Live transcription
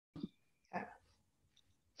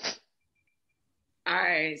All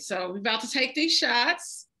right, so we're about to take these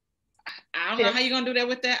shots. I don't know Sip. how you're gonna do that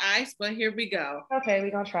with that ice, but here we go. Okay,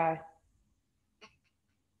 we're gonna try.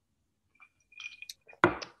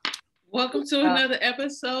 Welcome to Uh, another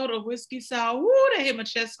episode of Whiskey Sour. Woo, that hit my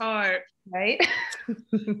chest hard. right?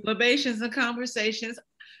 Libations and Conversations.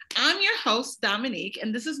 I'm your host, Dominique,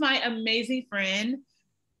 and this is my amazing friend,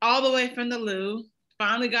 all the way from the Lou.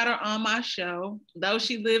 Finally got her on my show, though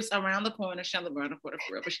she lives around the corner. She lives around the corner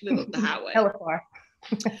for real, but she lives up the highway. Hella far.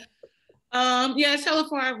 Yeah, it's hella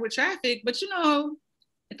far with traffic, but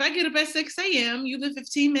if I get up at 6 a.m., you live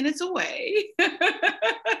 15 minutes away.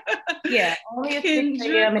 Yeah, only at 6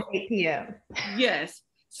 Kendra, a.m. and 8 p.m. yes.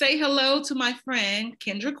 Say hello to my friend,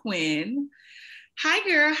 Kendra Quinn. Hi,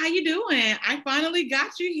 girl. How you doing? I finally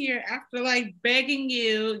got you here after like begging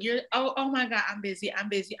you. Oh my God, I'm busy. I'm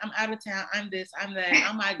busy. I'm out of town. I'm this, I'm that.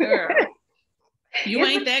 I'm my girl. You It's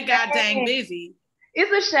ain't that goddamn busy.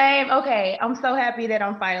 It's a shame. Okay, I'm so happy that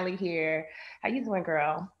I'm finally here. How you doing,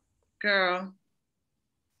 girl? Girl,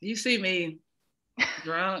 you see me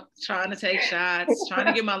drunk, trying to take shots, trying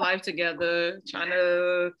to get my life together, trying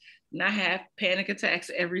to not have panic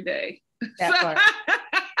attacks every day. That part.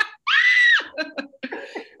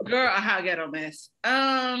 Girl, a hot ghetto mess.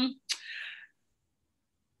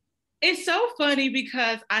 It's so funny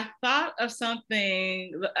because I thought of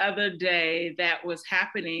something the other day that was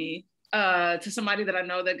happening to somebody that I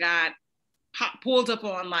know that got pulled up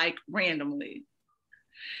on like randomly.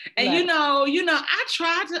 And I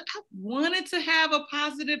wanted to have a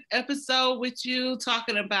positive episode with you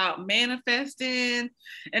talking about manifesting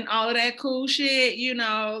and all of that cool shit,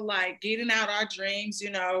 like getting out our dreams,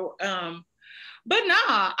 but nah,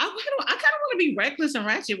 I kind of want to be reckless and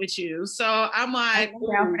ratchet with you. So I'm like,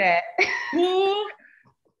 I'm down for that. who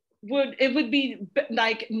would be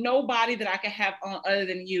like nobody that I could have on other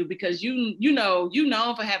than you because you known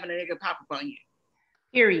for having a nigga pop up on you.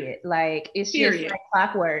 Period. Like it's just like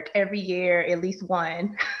clockwork. Every year, at least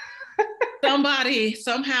one. Somebody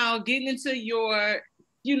somehow getting into your,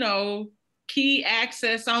 key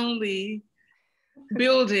access only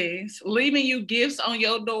buildings, leaving you gifts on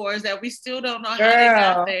your doors that we still don't know how they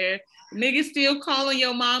got there. Niggas still calling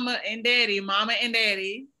your mama and daddy.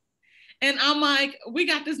 And I'm like, we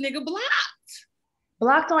got this nigga blocked.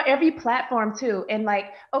 Blocked on every platform too. And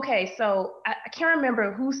like, okay, so I can't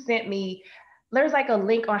remember who sent me. There's like a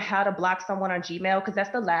link on how to block someone on Gmail because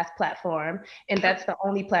that's the last platform. And that's the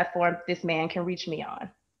only platform this man can reach me on.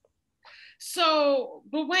 So,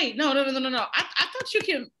 but wait, no. I thought you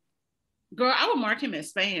can, girl, I would mark him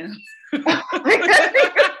as spam. So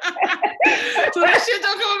that shit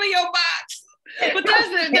don't come in your box. But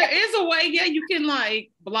there is a way, yeah, you can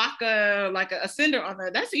like block a sender on there.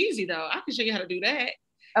 That's easy though. I can show you how to do that.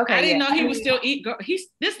 Okay. I didn't know he would still eat.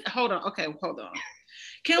 Hold on. Okay, hold on.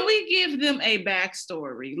 Can we give them a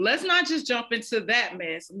backstory? Let's not just jump into that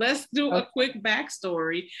mess. Let's do a quick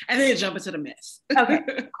backstory and then jump into the mess. Okay,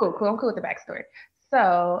 cool. I'm cool with the backstory.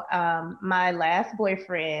 So my last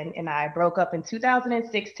boyfriend and I broke up in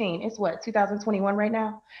 2016. It's what, 2021 right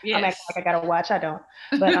now? Yes. I'm acting like I got a watch. I don't.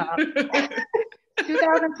 But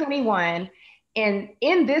 2021. And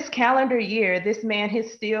in this calendar year, this man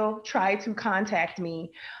has still tried to contact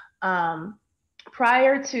me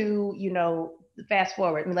prior to, fast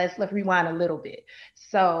forward. Let's rewind a little bit.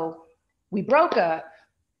 So we broke up.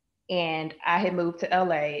 And I had moved to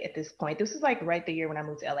LA at this point. This was like right the year when I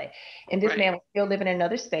moved to LA. And this man was still living in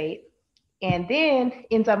another state. And then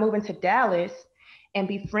ends up moving to Dallas and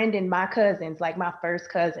befriending my cousins, like my first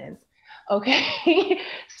cousins. Okay.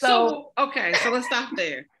 So let's stop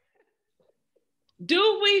there.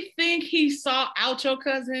 Do we think he saw out your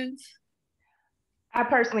cousins? I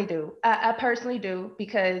personally do. I personally do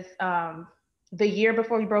because the year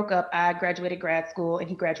before we broke up, I graduated grad school and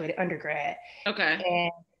he graduated undergrad. Okay.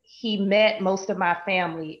 And he met most of my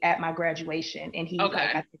family at my graduation, and he like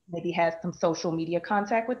I think maybe has some social media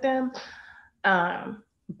contact with them.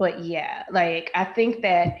 But yeah, like I think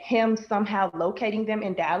that him somehow locating them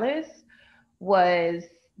in Dallas was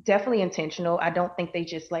definitely intentional. I don't think they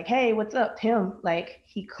just like, hey, what's up? Him, like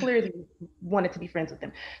he clearly wanted to be friends with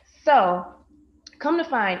them. So come to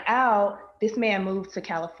find out, this man moved to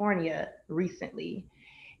California recently.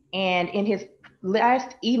 And in his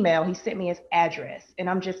last email, he sent me his address. And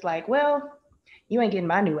I'm just like, well, you ain't getting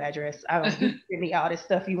my new address. I don't you send me all this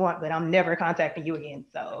stuff you want, but I'm never contacting you again.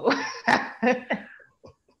 So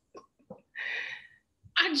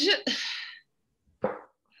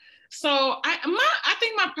I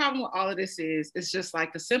think my problem with all of this is just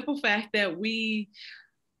like the simple fact that we,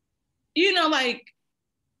 like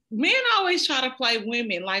men always try to play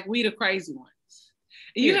women like we the crazy ones.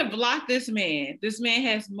 You have blocked this man. This man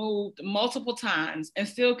has moved multiple times and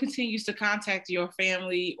still continues to contact your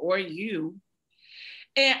family or you.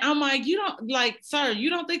 And I'm like, you don't, like, sir, you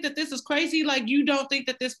don't think that this is crazy? Like, you don't think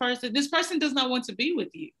that this person does not want to be with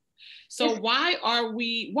you. So why are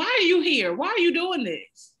you here? Why are you doing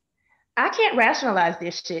this? I can't rationalize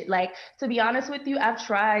this shit. Like, to be honest with you, I've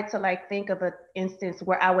tried to like think of an instance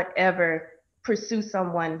where I would ever pursue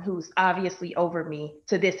someone who's obviously over me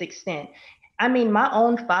to this extent. I mean, my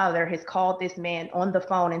own father has called this man on the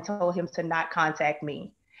phone and told him to not contact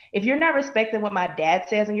me. If you're not respecting what my dad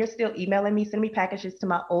says and you're still emailing me, sending me packages to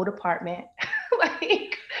my old apartment,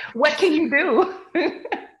 like, what can you do?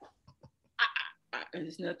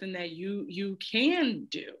 There's nothing that you can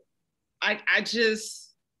do. I'm just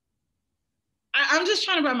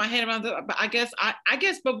trying to wrap my head around it, but I guess,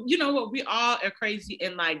 but you know what? We all are crazy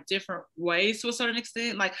in like different ways to a certain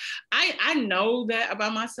extent. Like I know that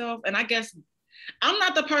about myself, and I guess I'm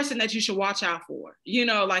not the person that you should watch out for, you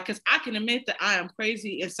know, like, cause I can admit that I am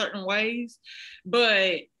crazy in certain ways,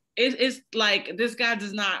 but it's like this guy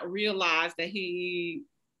does not realize that he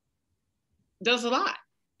does a lot.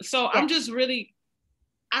 So yeah. I'm just really,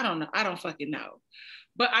 I don't know. I don't fucking know,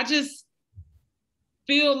 but I just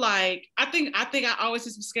feel like I think I always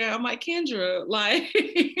just be scared. I'm like, Kendra, like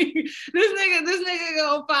this nigga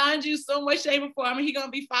gonna find you so much shape before. I mean, he gonna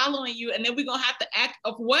be following you, and then we gonna have to act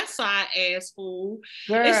a West Side ass fool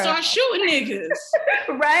and start shooting niggas.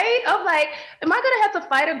 Right? I'm like, am I gonna have to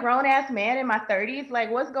fight a grown ass man in my 30s? Like,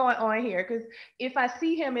 what's going on here? Because if I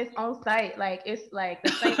see him, it's on site. Like, it's like the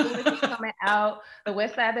St. Louis is coming out, the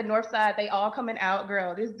West Side, the North Side, they all coming out.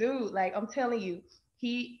 Girl, this dude, like, I'm telling you,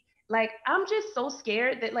 like, I'm just so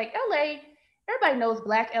scared that, like, LA, everybody knows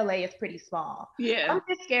Black LA is pretty small. Yeah. I'm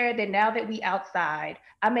just scared that now that we outside,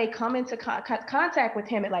 I may come into contact with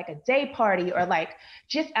him at like a day party or like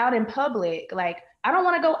just out in public. Like, I don't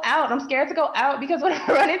want to go out. I'm scared to go out because when I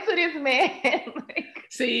run into this man. Like...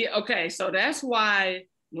 See, okay, so that's why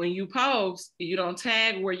when you post, you don't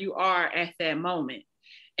tag where you are at that moment.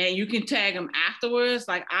 And you can tag them afterwards.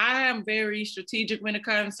 Like, I am very strategic when it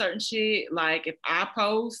comes to certain shit. Like, if I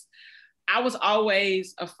post, I was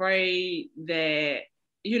always afraid that,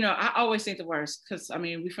 you know, I always think the worst. Because, I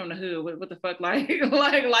mean, we from the hood. What the fuck? Like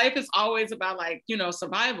life is always about, like, you know,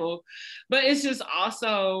 survival. But it's just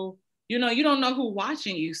also, you know, you don't know who's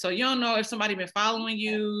watching you. So you don't know if somebody been following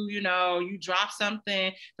you, you know, you drop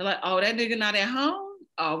something. They're like, oh, that nigga not at home?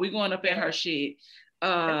 Oh, we going up in her shit.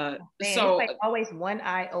 So it's like always one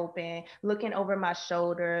eye open, looking over my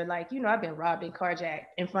shoulder. Like, you know, I've been robbed and carjacked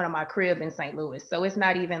in front of my crib in St. Louis. So it's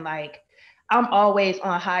not even like I'm always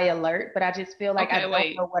on high alert, but I just feel like I don't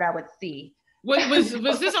know what I would see. Was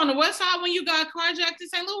this on the West Side when you got carjacked in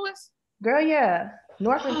St. Louis? Girl, yeah.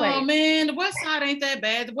 Northland Place. Oh man, the West Side ain't that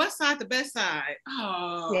bad. The West Side, the best side.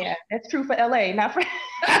 Oh. Yeah, that's true for LA, not for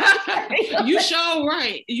You show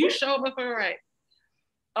right. You show up for right.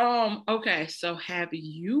 Okay, so have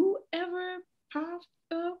you ever popped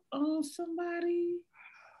up on somebody?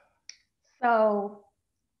 So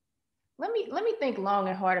let me think long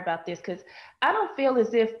and hard about this, because I don't feel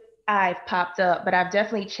as if I've popped up, but I've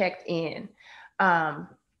definitely checked in.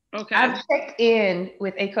 Okay. I've checked in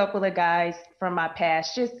with a couple of guys from my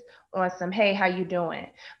past, just on some, hey, how you doing?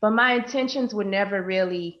 But my intentions were never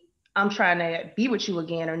really, I'm trying to be with you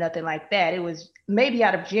again or nothing like that. It was maybe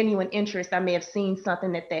out of genuine interest. I may have seen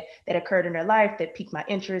something that occurred in their life that piqued my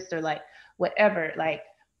interest or like whatever. Like,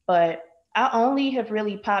 but I only have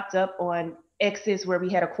really popped up on exes where we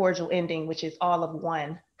had a cordial ending, which is all of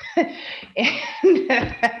one.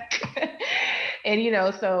 And you know,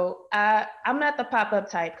 so I'm not the pop-up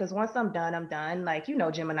type, because once I'm done, I'm done. Like, you know,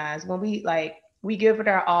 Geminis, when we give it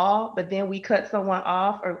our all, but then we cut someone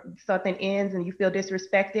off or something ends and you feel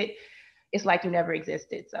disrespected, it's like you never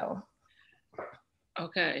existed. So.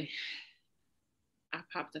 Okay. I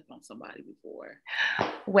popped up on somebody before.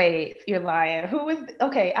 Wait, you're lying. Who is,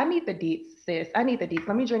 okay, I need the deets, sis. I need the deets.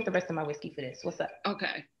 Let me drink the rest of my whiskey for this. What's up?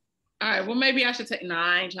 Okay. All right, well, maybe I should take,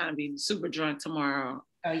 I ain't trying to be super drunk tomorrow.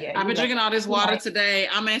 Oh yeah. I've been drinking all this water today.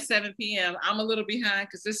 I'm at 7 p.m. I'm a little behind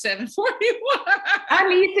because it's 7:41. I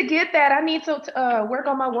need to get that. I need to work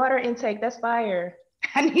on my water intake. That's fire.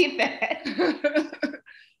 I need that.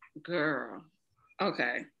 Girl.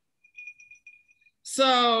 Okay.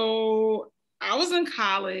 So I was in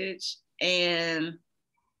college and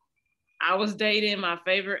I was dating my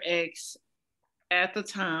favorite ex at the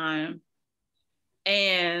time.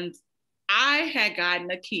 And I had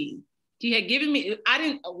gotten a key. He had given me, I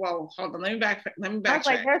didn't, well, hold on, let me backtrack. I was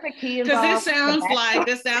like, there's a key involved. Because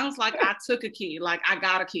this sounds like I took a key, like I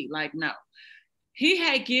got a key. Like, no. He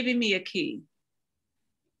had given me a key.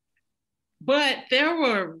 But there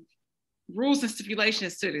were rules and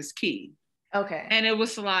stipulations to this key. Okay. And it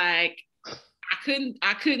was like,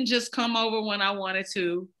 I couldn't just come over when I wanted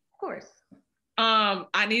to. Of course.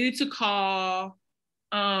 I needed to call,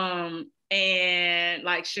 and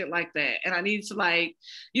like shit like that. And I needed to like,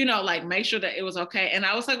 you know, like make sure that it was okay. And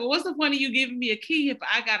I was like, well, what's the point of you giving me a key if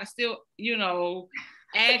I gotta still, you know,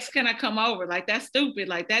 ask, can I come over? Like, that's stupid.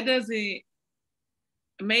 Like, that doesn't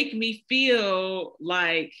make me feel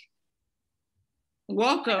like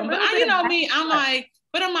welcome. But you know me, I'm like,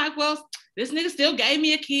 well, this nigga still gave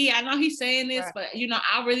me a key. I know he's saying this, right, but you know,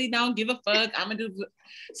 I really don't give a fuck. I'm gonna do.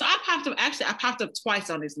 So I popped up twice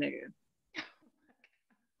on this nigga.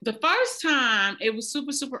 The first time it was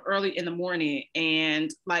super, super early in the morning, and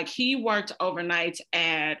like he worked overnight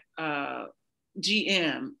at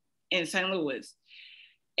GM in St. Louis.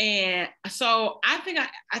 And so I think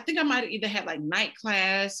I might have either had like night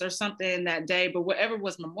class or something that day, but whatever it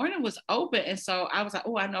was, my morning was open. And so I was like,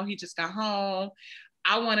 oh, I know he just got home.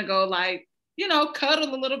 I want to go like, you know,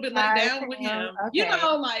 cuddle a little bit, lay down with him, okay, you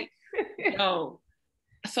know, like, yo.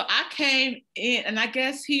 So I came in, and I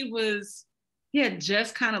guess he had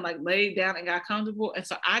just kind of like laid down and got comfortable. And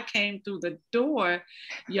so I came through the door,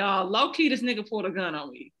 y'all, low key, this nigga pulled a gun on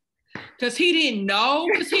me. Cause he didn't know,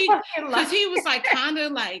 cause he was like kind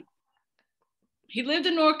of like, he lived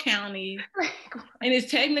in North County, and it's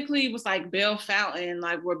technically was like Bell Fountain,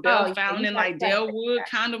 like where Bell Fountain and like Delwood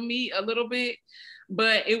kind of meet a little bit,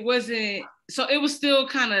 but it wasn't. So it was still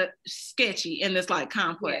kind of sketchy in this like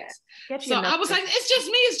complex. Yeah, so I was like,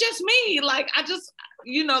 it's just me. Like I just,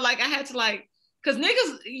 you know, like I had to like, cause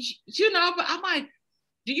niggas, you know, but I'm like,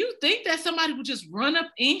 do you think that somebody would just run up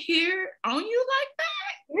in here on you like that?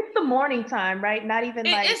 It's the morning time, right? Not even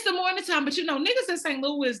like it's the morning time, but you know, niggas in St.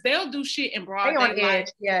 Louis, they'll do shit in broad daylight. Like,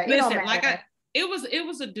 yeah, listen, like it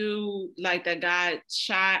was a dude like that got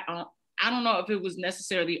shot on. I don't know if it was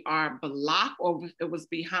necessarily our block or if it was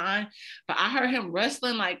behind, but I heard him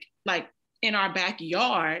wrestling like in our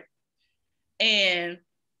backyard, and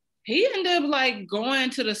he ended up like going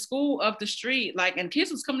to the school up the street, like, and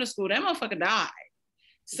kids was coming to school. That motherfucker died.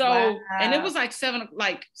 So, wow. And it was like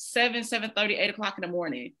 7:30, 8 o'clock in the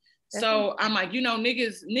morning. That's so insane. I'm like, you know,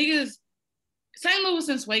 niggas, St.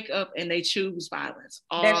 Louisans wake up and they choose violence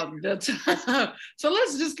all the time. So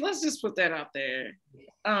let's just put that out there.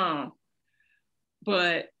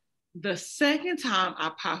 But the second time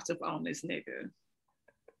I popped up on this nigga,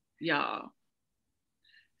 y'all.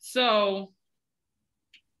 So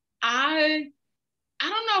I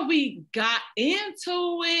don't know if we got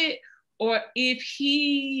into it or if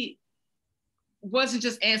he wasn't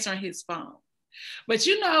just answering his phone. But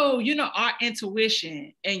you know our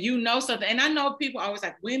intuition, and you know something. And I know people always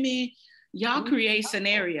like, women, y'all create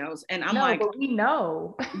scenarios. And I'm like, but we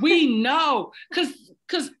know. We know. Cause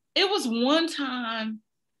it was one time,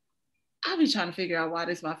 I be trying to figure out why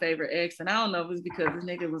this is my favorite ex. And I don't know if it's because this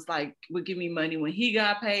nigga was like, would give me money when he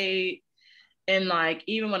got paid. And like,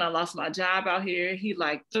 even when I lost my job out here, he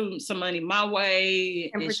like threw some money my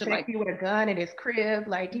way and protect like, you with a gun in his crib,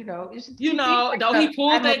 like, you know. You know, though he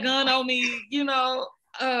pulled that gun on me, you know.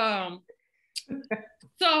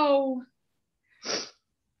 So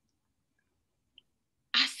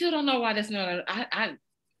I still don't know why that's not. I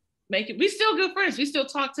make it. We still good friends. We still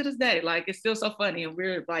talk to this day. Like, it's still so funny, and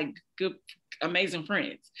we're like good, amazing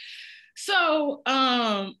friends. So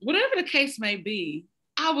whatever the case may be,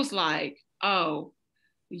 I was like, oh,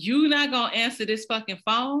 you not gonna answer this fucking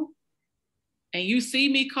phone? And you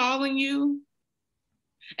see me calling you?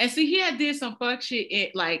 And see, he had did some fuck shit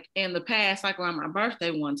in the past, like around my birthday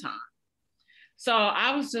one time. So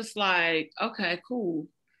I was just like, okay, cool.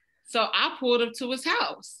 So I pulled up to his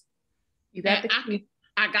house. You got the key.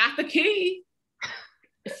 I got the key.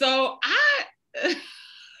 So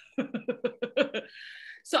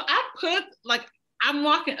I'm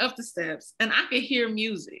walking up the steps and I could hear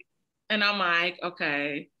music. And I'm like,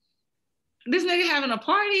 okay, this nigga having a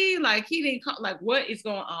party? Like, he didn't call, like, what is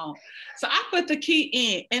going on? So I put the key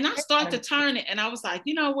in and I start to turn it, and I was like,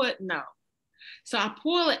 you know what? No. So I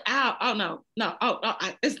pull it out. Oh, no.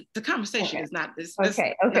 The conversation is not this.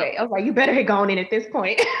 Okay. No. I was like, you better get going in at this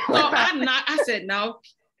point. So I said, no,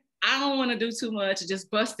 I don't want to do too much.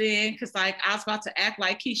 Just bust in, because like I was about to act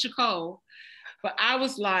like Keisha Cole. But I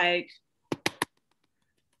was like,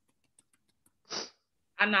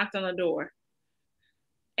 I knocked on the door.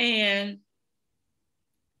 And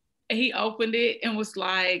he opened it and was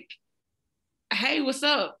like, hey, what's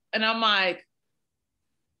up? And I'm like,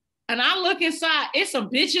 and I look inside, it's some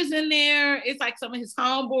bitches in there. It's like some of his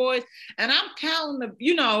homeboys. And I'm counting the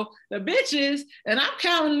bitches, and I'm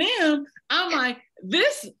counting them. I'm like,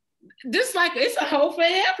 This like it's a hoe for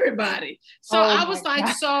everybody. So I was like,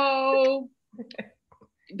 God. So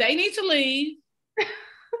they need to leave.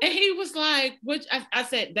 And he was like, which I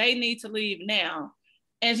said, they need to leave now.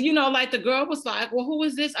 And you know, like the girl was like, well, who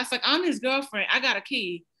is this? I was like, I'm his girlfriend. I got a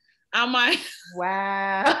key. I'm like,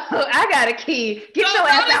 wow, I got a key. Get your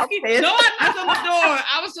ass out. No, I knocked on the door.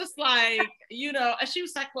 I was just like, you know, and she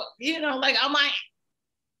was like, well, you know, like I'm like,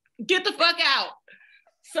 get the fuck out.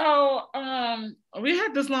 So we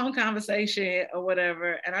had this long conversation or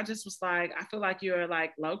whatever, and I just was like, I feel like you're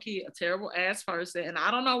like low-key a terrible ass person, and I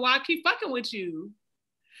don't know why I keep fucking with you.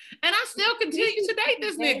 And I still continue to date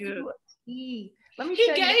this nigga. Let me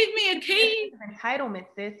he gave me a key. Entitlement,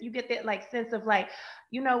 sis. You get that like sense of like,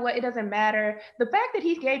 you know what, it doesn't matter. The fact that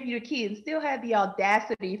he gave you the key and still had the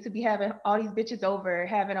audacity to be having all these bitches over,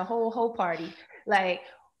 having a whole party. Like,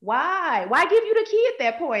 why? Why give you the key at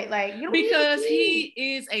that point? Like, you don't because he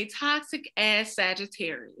is a toxic ass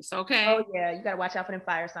Sagittarius, okay? Oh yeah, you gotta watch out for them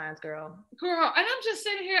fire signs, girl. Girl, and I'm just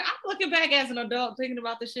sitting here, I'm looking back as an adult thinking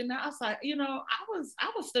about this shit now. I was like, you know, I was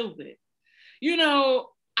stupid. You know,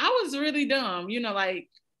 I was really dumb. You know, like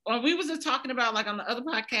when we was just talking about like on the other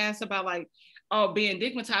podcast about like, oh, being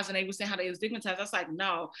digmatized, and they were saying how they was digmatized. I was like,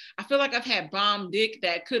 no, I feel like I've had bomb dick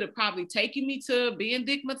that could have probably taken me to being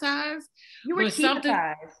digmatized. You were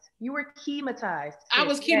chematized. You were chematized. I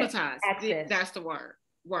was chematized. That's the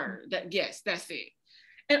word. Yes, that's it.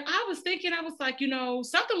 And I was thinking, I was like, you know,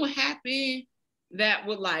 something would happen that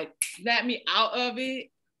would like snap me out of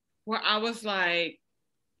it, where I was like,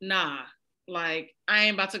 nah, like I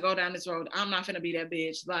ain't about to go down this road. I'm not finna be that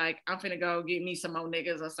bitch. Like I'm finna go get me some more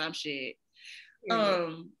niggas or some shit. But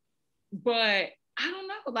I don't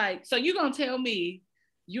know. Like, so you gonna tell me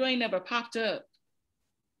you ain't never popped up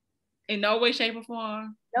in no way, shape, or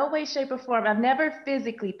form? No way, shape, or form. I've never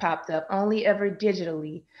physically popped up, only ever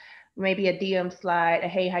digitally. Maybe a DM slide, a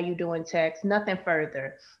hey, how you doing text, nothing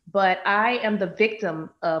further. But I am the victim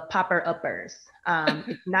of popper uppers.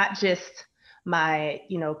 It's not just my,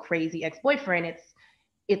 you know, crazy ex-boyfriend.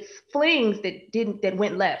 It's flings that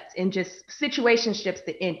went left, and just situationships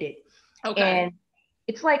that ended. Okay. And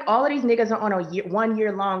it's like all of these niggas are on a 1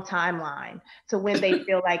 year long timeline to when they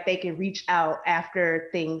feel like they can reach out after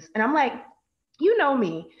things. And I'm like, you know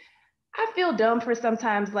me, I feel dumb for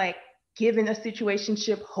sometimes like giving a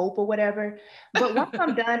situationship hope or whatever. But once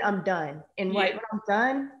I'm done, I'm done. And right when I'm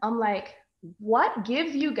done, I'm like, what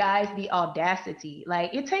gives you guys the audacity?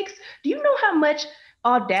 Like it takes, do you know how much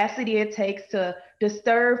audacity it takes to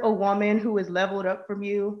disturb a woman who is leveled up from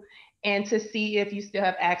you and to see if you still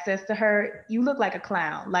have access to her? You look like a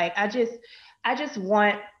clown. Like I just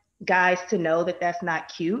want guys to know that that's not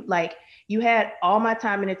cute. Like you had all my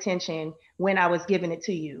time and attention when I was giving it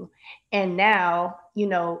to you. And now, you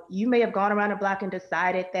know, you may have gone around the block and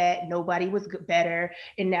decided that nobody was better.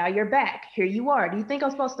 And now you're back. Here you are. Do you think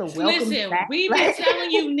I'm supposed to welcome you back? We've been telling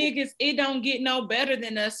you niggas it don't get no better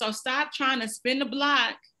than us. So stop trying to spin the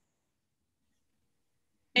block.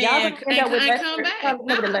 Y'all end up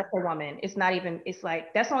with a lesser woman. It's not even, it's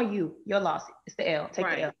like, that's on you. Your loss. It's the L. Take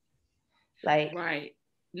the L. Like, right.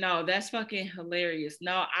 No, that's fucking hilarious.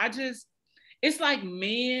 No, it's like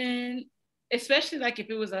men, especially like if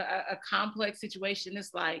it was a complex situation,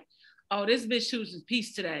 it's like, oh, this bitch choosing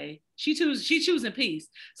peace today. She choosing peace.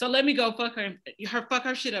 So let me go fuck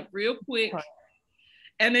her shit up real quick. Right.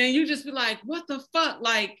 And then you just be like, what the fuck?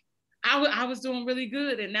 Like, I was doing really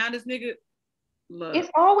good. And now this nigga, look. It's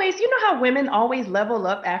always, you know how women always level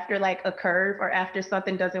up after like a curve or after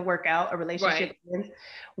something doesn't work out, a relationship ends.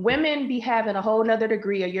 Women be having a whole nother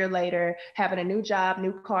degree a year later, having a new job,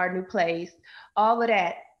 new car, new place, all of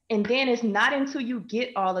that. And then it's not until you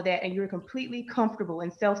get all of that and you're completely comfortable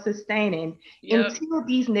and self-sustaining until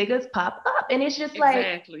these niggas pop up. And it's just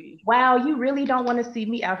like, wow, you really don't want to see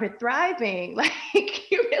me out here thriving.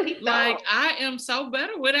 Like, you really don't. Like, I am so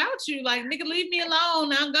better without you. Like, nigga, leave me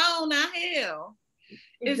alone. I'm gone now, hell.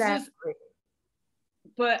 Exactly.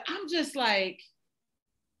 But I'm just like,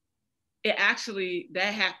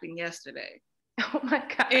 that happened yesterday. Oh my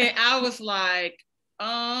God. And I was like,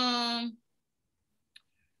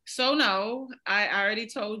 so no, I already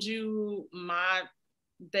told you my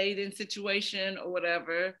dating situation or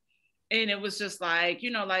whatever. And it was just like,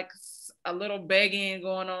 you know, like a little begging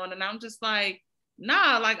going on. And I'm just like,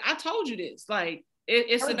 nah, like I told you this. Like,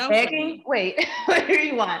 it's enough. Begging? Wait, what do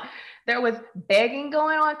you want? There was begging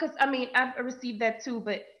going on? Because I mean, I've received that too,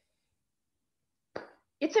 but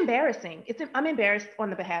it's embarrassing. I'm embarrassed on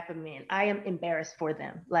the behalf of men. I am embarrassed for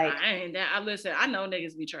them. Like, listen, I know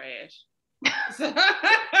niggas be trash. I try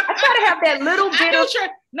to have that little bit of.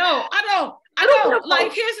 No, I don't.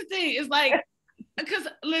 Like, here's the thing. It's like, because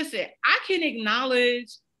listen, I can acknowledge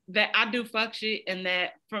that I do fuck shit and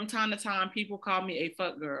that from time to time people call me a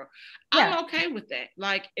fuck girl. Yeah. I'm okay with that.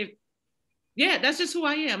 Like that's just who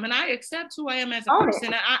I am. And I accept who I am as a person.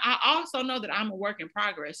 And I also know that I'm a work in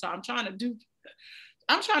progress. So I'm trying to do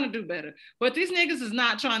better. But these niggas is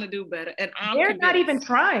not trying to do better. And they're not even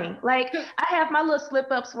trying. Like, I have my little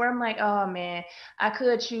slip ups where I'm like, oh man, I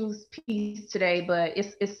could choose peace today, but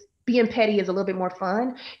it's being petty is a little bit more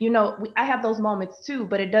fun. I have those moments too,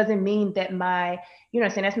 but it doesn't mean that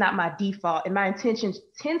that's not my default. And my intentions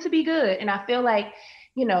tend to be good. And I feel like,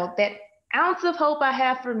 that ounce of hope I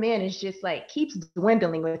have for men is just like keeps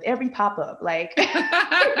dwindling with every pop-up. Like like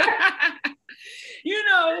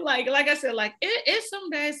I said, like it's some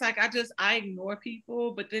days like I ignore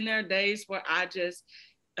people, but then there are days where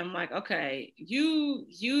I'm like, okay,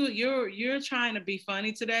 you're trying to be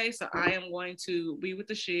funny today, so I am going to be with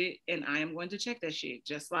the shit and I am going to check that shit.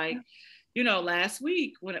 Just like, last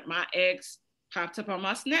week when my ex popped up on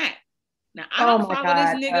my Snap. Now I don't follow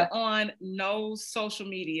this nigga on no social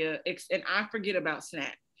media, and I forget about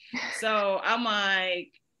Snap. So I'm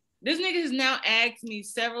like, this nigga has now asked me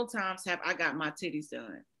several times, have I got my titties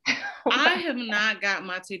done? I have not got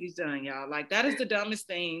my titties done, y'all. Like, that is the dumbest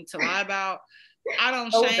thing to lie about. I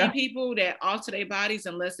don't shame people that alter their bodies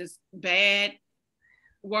unless it's bad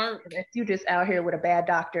work. If you just out here with a bad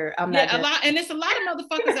doctor, I'm not. And it's a lot of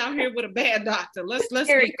motherfuckers out here with a bad doctor. Let's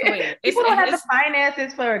be clear. People don't have the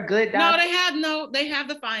finances for a good doctor. They have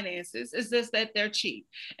the finances. It's just that they're cheap.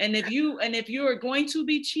 And if you are going to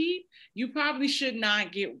be cheap, you probably should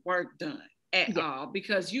not get work done at all,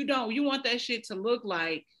 because you want that shit to look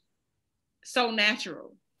like so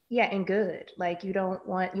natural. Yeah, and good. Like, you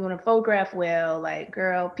want to photograph well. Like,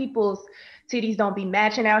 girl, people's titties don't be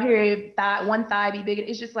matching out here. One thigh be bigger.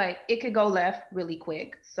 It's just like, it could go left really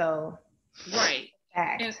quick. So right.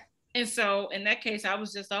 And so in that case, I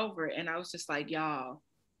was just over it, and I was just like, y'all,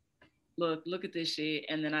 look at this shit.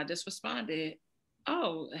 And then I just responded,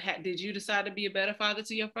 oh, did you decide to be a better father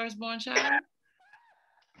to your firstborn child?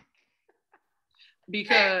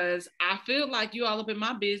 Because I feel like you all up in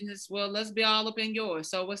my business. Well, let's be all up in yours.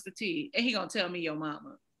 So what's the tea? And he gonna tell me your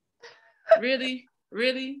mama. Really?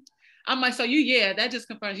 I'm like, so that just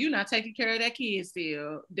confirms you not taking care of that kid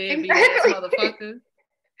still. Deadbeat ass motherfucker.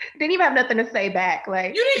 Didn't even have nothing to say back.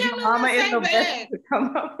 Like, you didn't have nothing to say back. To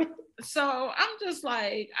come up with. So I'm just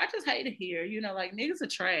like, I just hate to hear, like, niggas are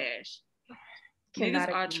trash. Niggas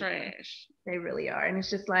are trash. They really are. And it's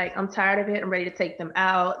just like, I'm tired of it. I'm ready to take them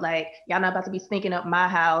out. Like, y'all not about to be stinking up my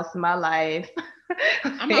house, my life.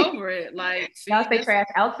 I'm over it. Like, y'all stay trash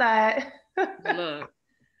outside. Look,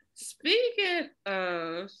 speaking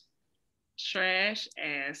of trash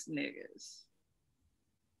ass niggas,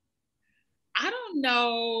 I don't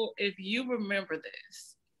know if you remember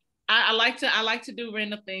this. I like to do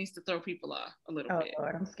random things to throw people off a little bit. Oh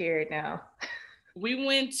Lord, I'm scared now. We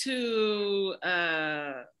went to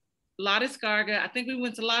La Descarga. I think we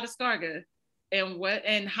went to La Descarga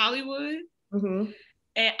in Hollywood. Mm-hmm.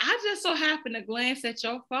 And I just so happened to glance at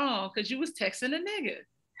your phone because you was texting a nigga.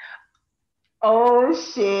 Oh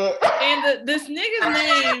shit. And this nigga's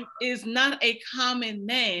name is not a common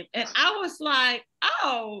name. And I was like,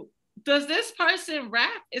 oh, does this person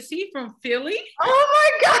rap? Is he from Philly?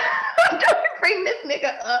 Oh my God. Don't bring this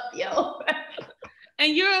nigga up, yo.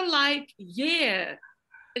 And you're like, yeah.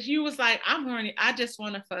 You was like, I'm horny. I just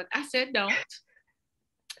want to fuck. I said, don't.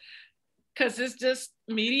 Because it's just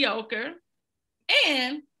mediocre.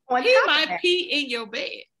 And he might pee in your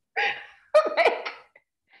bed.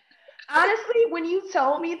 Honestly, when you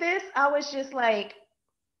told me this, I was just like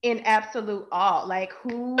in absolute awe. Like,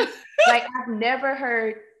 like, I've never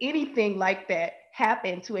heard anything like that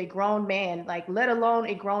happen to a grown man, like, let alone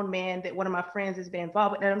a grown man that one of my friends has been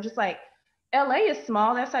involved with. And I'm just like, LA is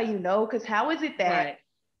small. That's how you know. Because how is it that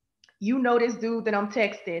you know this dude that I'm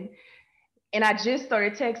texting, and I just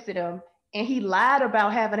started texting him, and he lied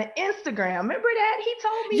about having an Instagram? Remember that? He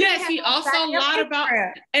told me. Yes, he also lied about.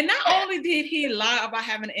 And not only did he lie about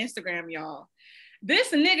having an Instagram, y'all,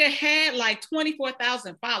 this nigga had like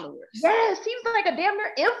 24,000 followers. Yes, he was like a damn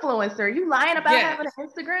near influencer. You lying about having an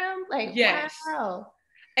Instagram? Like, wow.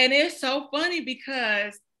 And it's so funny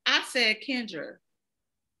because I said, Kendra,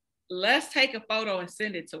 let's take a photo and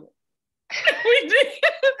send it to him. We did.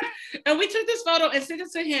 And we took this photo and sent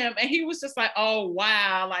it to him, and he was just like, oh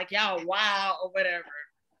wow, like, y'all wow, or whatever.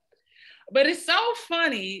 But it's so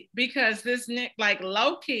funny because this Nick, like,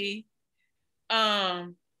 low-key,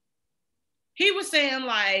 he was saying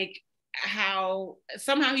like, how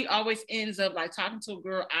somehow he always ends up like talking to a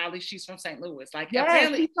girl, Ollie, she's from St. Louis. Like, yes,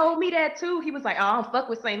 apparently he told me that too. He was like, "Oh, I don't fuck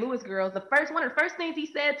with St. Louis girls." One of the first things he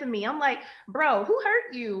said to me, I'm like, "Bro, who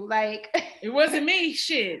hurt you?" Like, it wasn't me.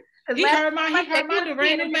 Shit, he last heard my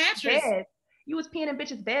brand new mattress. You was peeing in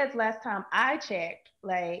bitches' beds last time I checked.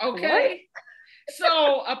 Like, okay. What?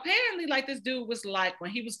 So apparently, like, this dude was like, when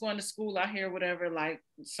he was going to school out here, whatever, like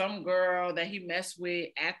some girl that he messed with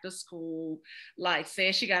at the school, like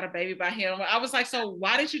said she got a baby by him. I was like, so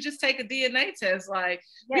why didn't you just take a DNA test? Like,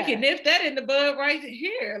 we can nip that in the bud right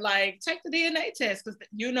here. Like, take the DNA test, because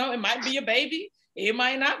you know it might be a baby, it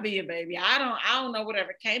might not be a baby. I don't know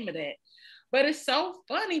whatever came of that. But it's so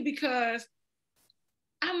funny because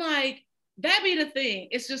I'm like, that be the thing.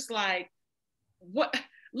 It's just like, what?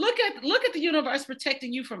 Look at the universe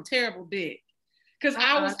protecting you from terrible dick. Because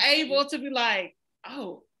I was able to be like,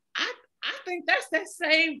 oh, I think that's that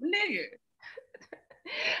same nigga.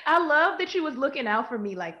 I love that you was looking out for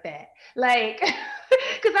me like that. Like,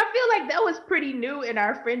 because I feel like that was pretty new in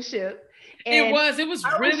our friendship. And it was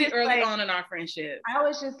really early on in our friendship. I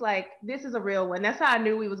was just like, this is a real one. That's how I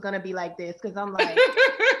knew we was gonna be like this. Because I'm like,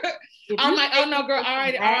 I'm like, oh no, girl,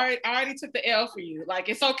 I already took the L for you. Like,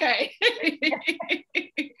 it's okay.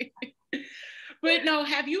 But no,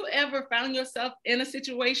 have you ever found yourself in a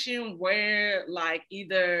situation where like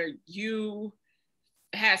either you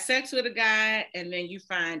had sex with a guy and then you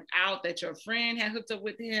find out that your friend had hooked up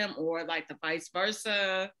with him, or like the vice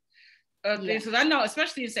versa? Because I know,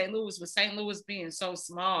 especially in St. Louis, with St. Louis being so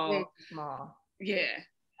small. Yeah.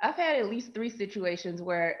 I've had at least 3 situations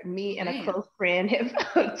where me and a close friend have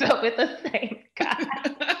hooked up with the same guy.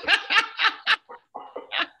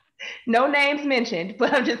 No names mentioned,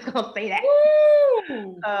 but I'm just gonna say that.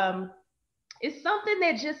 It's something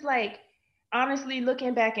that just like, honestly,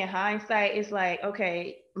 looking back in hindsight, it's like,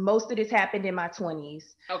 okay, most of this happened in my 20s.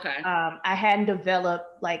 Okay. I hadn't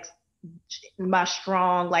developed like my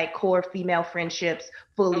strong like core female friendships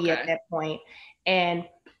fully at that point. And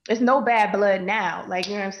it's no bad blood now. Like,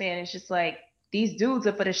 you know what I'm saying? It's just like, these dudes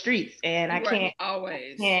are for the streets, and I can't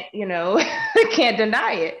you know, can't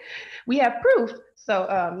deny it. We have proof. So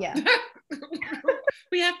yeah.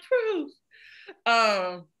 We have proof.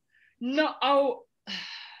 No,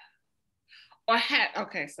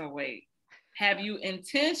 okay, so wait. Have you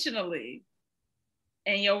intentionally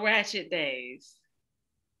in your ratchet days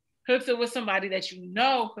hooked up with somebody that you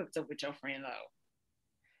know hooked up with your friend though?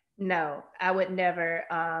 No, I would never.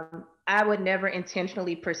 I would never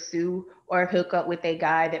intentionally pursue or hook up with a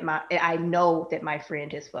guy that I know that my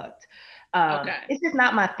friend has fucked. It's just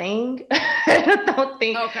not my thing. I don't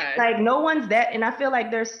think like no one's that, and I feel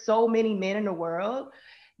like there's so many men in the world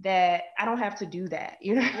that I don't have to do that.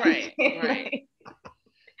 You know, right? Like,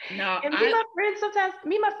 no, and me and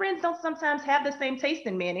my friends don't sometimes have the same taste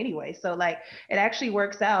in men anyway. So like, it actually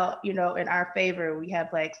works out, you know, in our favor. We have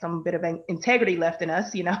like some bit of integrity left in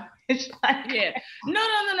us, you know. It's like, yeah, no.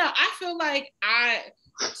 I feel like I've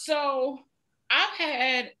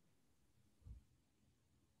had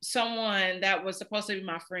someone that was supposed to be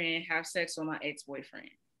my friend have sex with my ex-boyfriend.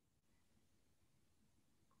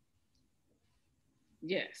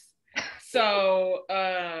 Yes. So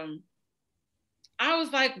I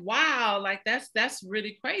was like, wow, like that's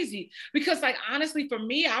really crazy. Because like, honestly, for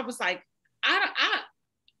me, I was like, I'm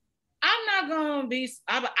not gonna be,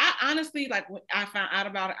 I honestly, like, when I found out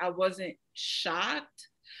about it, I wasn't shocked.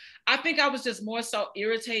 I think I was just more so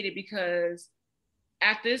irritated because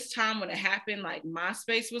at this time when it happened, like,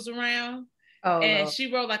 MySpace was around. And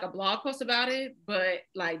she wrote like a blog post about it, but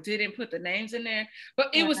like didn't put the names in there.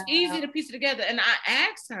 But it was easy to piece it together. And I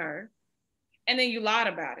asked her, and then you lied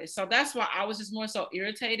about it. So that's why I was just more so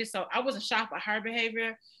irritated. So I wasn't shocked by her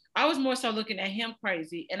behavior. I was more so looking at him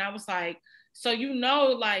crazy. And I was like, so, you know,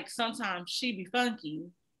 like sometimes she be funky.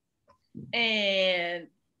 And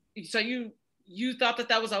so you thought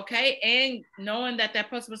that was okay. And knowing that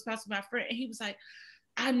person was supposed to be my friend. And he was like,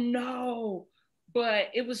 I know, but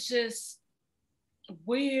it was just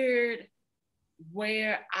weird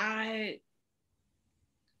where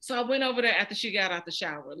so I went over there after she got out the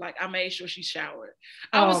shower. Like, I made sure she showered.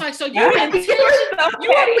 I was like, so you are making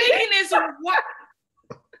this what?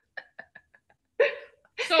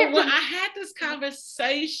 So when I had this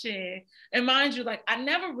conversation, and mind you, like, I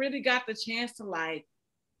never really got the chance to like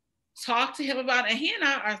talk to him about it. And he and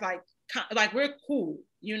I are like we're cool,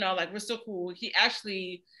 you know, like we're still cool. He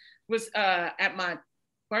actually was at my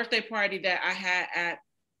birthday party that I had at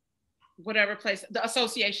whatever place, the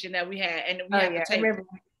association that we had, and we had to take.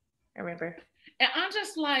 I remember. And I'm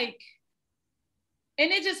just like, and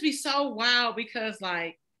it just be so wild because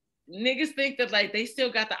like niggas think that like they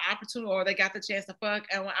still got the opportunity or they got the chance to fuck.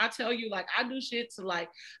 And when I tell you, like, I do shit to like,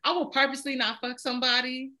 I will purposely not fuck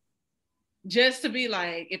somebody just to be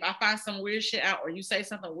like, if I find some weird shit out or you say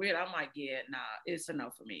something weird, I'm like, yeah, nah, it's a no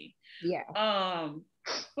for me. Yeah.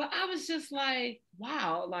 But I was just like,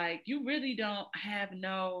 wow, like you really don't have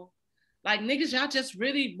no, like niggas, y'all just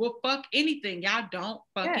really will fuck anything. Y'all don't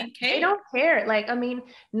fucking care. They don't care. Like, I mean,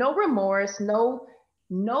 no remorse, no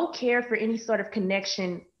care for any sort of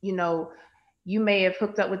connection. You know, you may have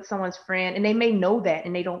hooked up with someone's friend and they may know that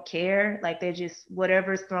and they don't care. Like they're just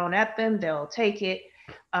whatever's thrown at them, they'll take it.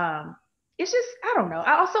 It's just, I don't know.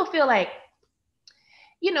 I also feel like,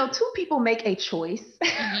 you know, two people make a choice.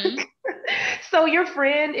 Mm-hmm. So your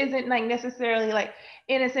friend isn't like necessarily like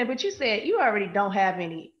innocent, but you said you already don't have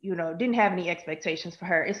any, you know, didn't have any expectations for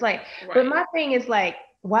her. It's like, right. But my thing is like,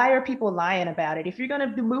 why are people lying about it? If you're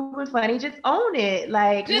gonna be moving funny, just own it.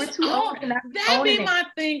 Like just we're too open. That be my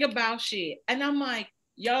thing about shit. And I'm like,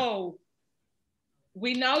 yo,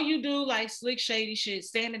 we know you do like slick, shady shit,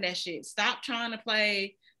 stand in that shit. Stop trying to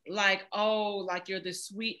play like, oh, like you're this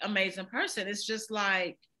sweet, amazing person. It's just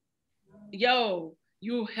like, yo,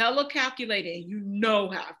 you hella calculating. You know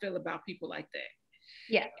how I feel about people like that.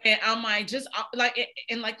 Yeah. And I'm like, just like,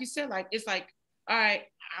 and like you said, like, it's like, all right,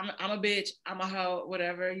 I'm a bitch, I'm a hoe,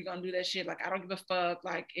 whatever, you gonna do that shit. Like, I don't give a fuck.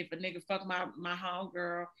 Like, if a nigga fuck my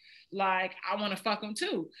homegirl, like, I wanna fuck him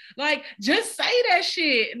too. Like, just say that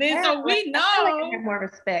shit. And then yeah, so we know. I feel like I have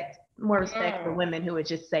more respect for women who would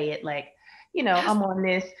just say it like, you know, I'm on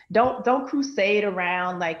this. Don't crusade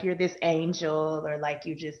around like you're this angel or like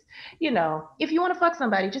you just, you know, if you want to fuck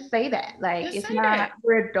somebody, just say that. Like just it's not that.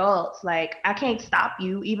 We're adults. Like I can't stop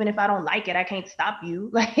you. Even if I don't like it, I can't stop you.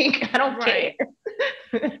 Like I don't care.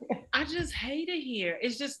 I just hate it here.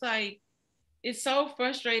 It's just like, it's so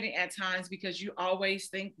frustrating at times because you always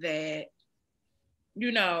think that,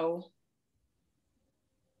 you know,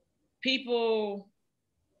 people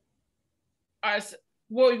are,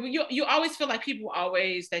 well, you always feel like people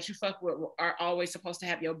always that you fuck with are always supposed to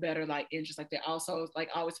have your better like interest. Like they're also like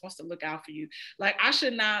always supposed to look out for you. Like I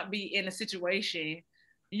should not be in a situation,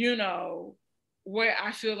 you know, where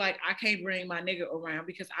I feel like I can't bring my nigga around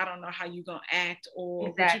because I don't know how you gonna act or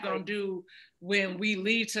what you gonna do when we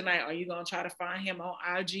leave tonight. Are you gonna try to find him on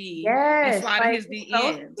IG and slide like, his DMs?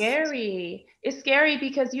 So scary. It's scary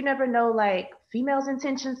because you never know like females'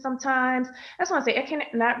 intentions sometimes. That's what I say. I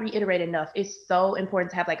cannot reiterate enough. It's so important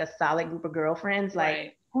to have like a solid group of girlfriends,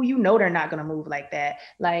 like who you know they're not gonna move like that.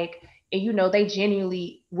 Like and you know they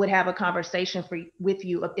genuinely would have a conversation with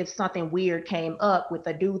you if something weird came up with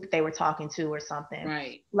a dude that they were talking to or something.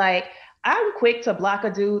 Right. Like I'm quick to block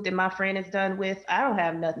a dude that my friend is done with. I don't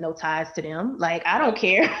have no ties to them. Like I don't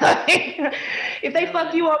care. If they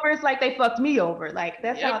fuck you over, it's like they fucked me over. Like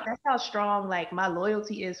that's how strong like my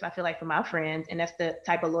loyalty is. I feel like for my friends, and that's the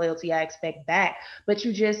type of loyalty I expect back. But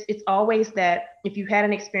it's always that if you've had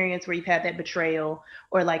an experience where you've had that betrayal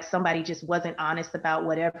or like somebody just wasn't honest about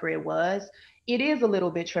whatever it was, it is a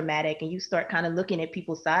little bit traumatic, and you start kind of looking at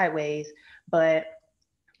people sideways. But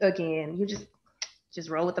again, you just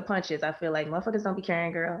roll with the punches. I feel like motherfuckers don't be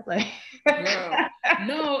caring, girl. Like, girl,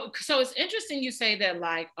 no. So it's interesting you say that.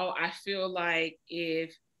 Like, oh, I feel like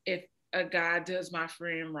if a guy does my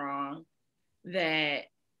friend wrong, that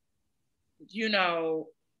you know,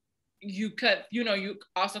 you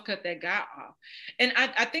also cut that guy off, and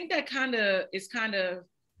I think that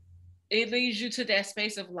it leads you to that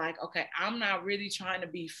space of like, okay, I'm not really trying to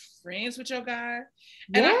be friends with your guy.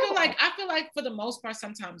 And I feel like for the most part,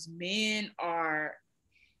 sometimes men are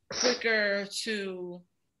quicker to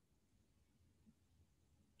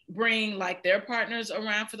bring like their partners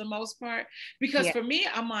around for the most part. Because for me,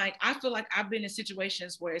 I'm like, I feel like I've been in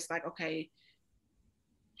situations where it's like, okay,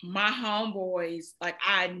 my homeboys, like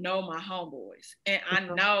I know my homeboys and I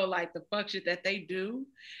know like the fuck shit that they do.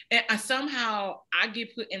 And somehow I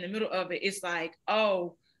get put in the middle of it. It's like,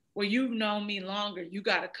 oh, well, you've known me longer. You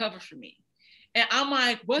got to cover for me. And I'm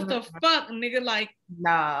like, what the fuck, nigga? Like,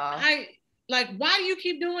 nah. Why do you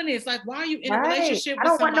keep doing this? Like, why are you in a relationship with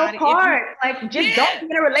somebody? I don't want no part. Like, just don't be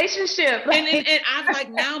in a relationship. And I've like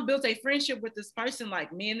now built a friendship with this person.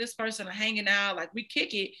 Like me and this person are hanging out. Like we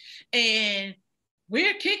kick it and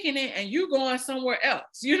we're kicking it and you going somewhere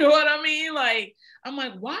else. You know what I mean? Like, I'm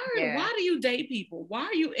like, why do you date people? Why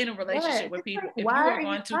are you in a relationship with people if you are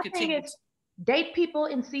going to continue? Date people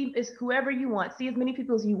and see as whoever you want, see as many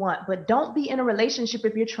people as you want, but don't be in a relationship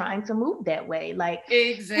if you're trying to move that way. Like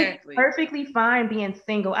exactly, it's perfectly fine being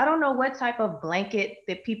single. I don't know what type of blanket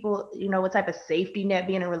that people, you know, what type of safety net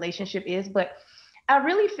being in a relationship is, but I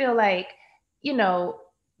really feel like, you know,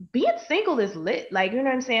 being single is lit. Like, you know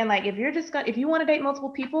what I'm saying? Like, if you're just if you want to date multiple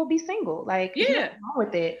people, be single. Like, there's nothing wrong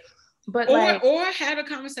with it. But or have a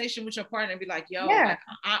conversation with your partner and be like, yo, like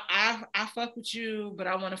I fuck with you, but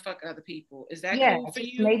I want to fuck other people. Is that cool for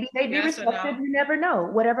you? Maybe they'd be receptive. You never know.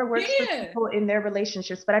 Whatever works for people in their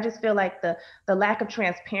relationships. But I just feel like the lack of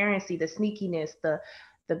transparency, the sneakiness, the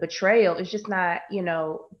betrayal is just not, you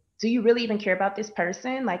know, do you really even care about this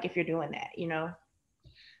person? Like, if you're doing that, you know?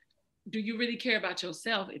 Do you really care about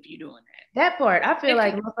yourself if you're doing that? That part, I feel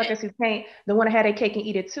like motherfuckers who can't, the one to have their cake and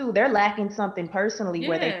eat it too, they're lacking something personally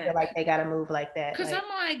where they feel like they gotta move like that. Because I'm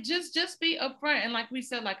like, just be upfront. And like we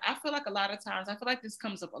said, like I feel like a lot of times, I feel like this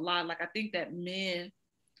comes up a lot. Like I think that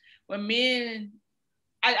when men,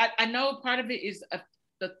 I know part of it is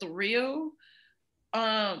the thrill,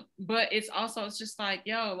 but it's also, it's just like,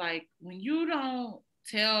 yo, like when you don't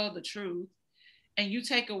tell the truth and you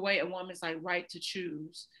take away a woman's like right to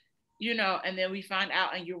choose, you know, and then we find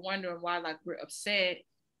out and you're wondering why, like we're upset,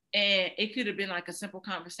 and it could have been like a simple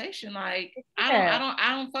conversation, like I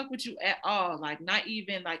don't fuck with you at all, like not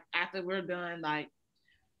even like after we're done, like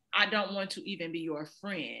I don't want to even be your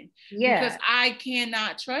friend because I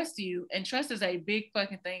cannot trust you, and trust is a big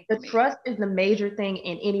fucking thing for me. Trust is the major thing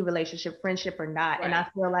in any relationship, friendship or not. And I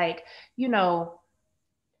feel like, you know,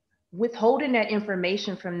 withholding that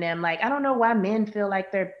information from them, like I don't know why men feel like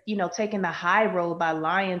they're, you know, taking the high road by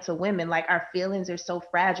lying to women. Like our feelings are so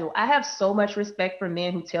fragile. I have so much respect for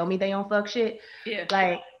men who tell me they don't fuck shit.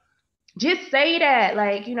 Like just say that.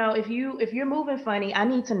 Like, you know, if you're moving funny, I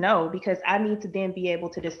need to know, because I need to then be able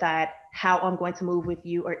to decide how I'm going to move with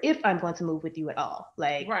you, or if I'm going to move with you at all.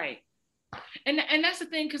 Like And that's the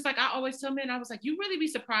thing, because like I always tell men, I was like, you really be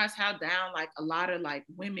surprised how down like a lot of like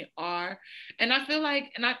women are. And I feel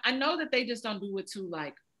like, and I know that they just don't do it to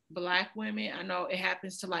like Black women. I know it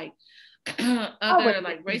happens to like other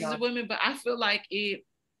like races of women, but I feel like they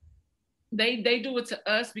do it to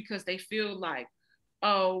us because they feel like,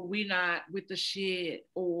 oh, we're not with the shit,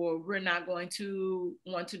 or we're not going to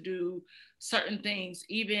want to do certain things,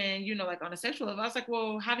 even, you know, like on a sexual level. I was like,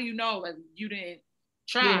 well, how do you know? Like you didn't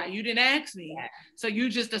try, you didn't ask me, so you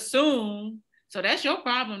just assume. So that's your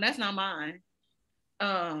problem, that's not mine.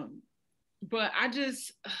 But I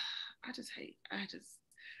just hate,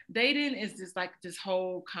 dating is just like this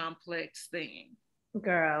whole complex thing.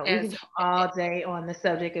 Girl, we could go all day on the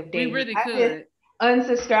subject of dating. We really could.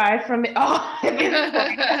 Unsubscribe from it all.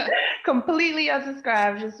 Completely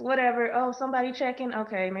unsubscribe. Just whatever. Oh, somebody checking.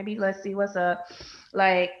 Okay, maybe let's see what's up.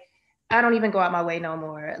 Like, I don't even go out my way no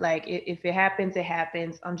more. Like, if it happens, it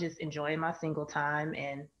happens. I'm just enjoying my single time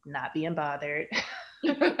and not being bothered.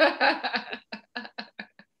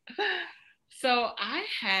 So I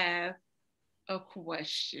have a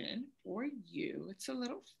question for you. It's a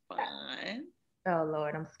little fun. Oh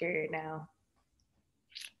Lord, I'm scared now.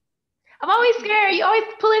 I'm always scared. You always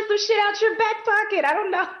pulling some shit out your back pocket. I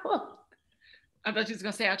don't know. I thought you was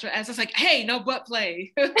gonna say out your ass. I was like, hey, no butt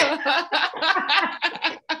play.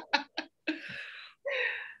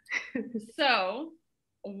 So,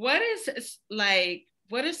 what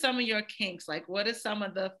are some of your kinks? Like, what is some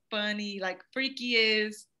of the funny, like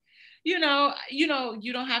freakiest? You know, you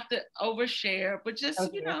don't have to overshare, but just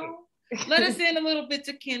let us in a little bit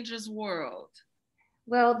to Kendra's world.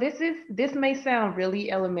 Well, this may sound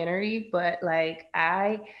really elementary, but like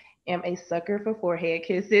I am a sucker for forehead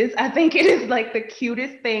kisses. I think it is like the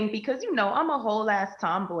cutest thing because, you know, I'm a whole ass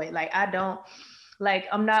tomboy. Like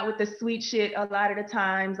I'm not with the sweet shit a lot of the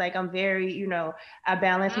times. Like I'm very, you know, I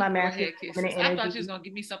balance my masculine energy. I thought you was gonna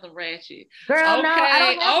give me something ratchet. Girl, okay, no, I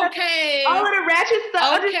don't have all of the ratchet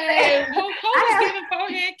stuff. Okay, who was giving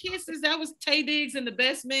forehead kisses? That was Tay Diggs and the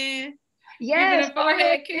Best Man. Yes, giving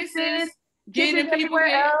forehead kisses. Getting everywhere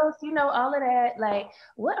else, you know, all of that. Like,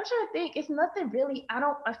 what I'm trying to think, it's nothing really.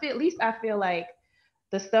 At least I feel like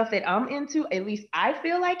the stuff that I'm into, at least I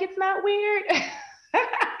feel like it's not weird.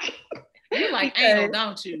 You like anal,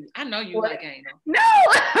 don't you? I know you like anal. No,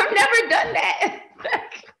 I've never done that.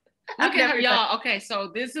 Look at her, y'all. Okay,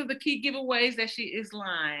 so this is the key giveaways that she is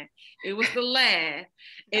lying. It was the laugh,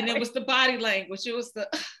 and it was the body language. It was the.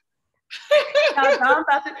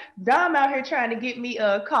 Dom out here trying to get me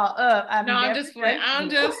caught up. I'm just playing. I'm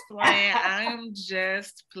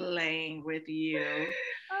just playing with you.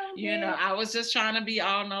 You know, I was just trying to be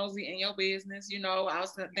all nosy in your business. You know, I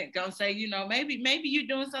was gonna say, you know, maybe you're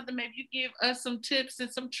doing something. Maybe you give us some tips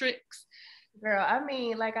and some tricks. Girl, I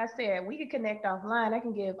mean, like I said, we can connect offline. I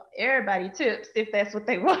can give everybody tips if that's what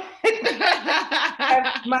they want.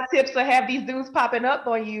 My tips will have these dudes popping up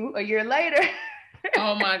on you a year later.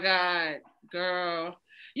 Oh my God, girl.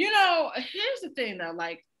 You know, here's the thing though,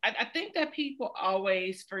 like I think that people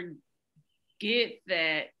always get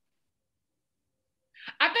that.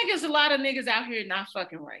 I think there's a lot of niggas out here not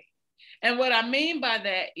fucking right. And what I mean by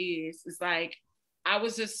that is like, I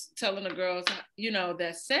was just telling the girls, you know,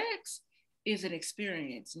 that sex is an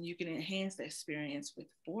experience and you can enhance the experience with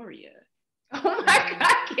euphoria. Oh my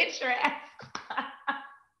God, get your ass.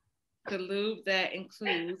 The lube that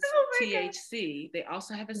includes THC. They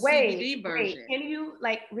also have a CBD version. Can you,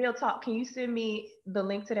 like, real talk, can you send me the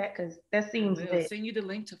link to that? Because that seems lit. I'll send you the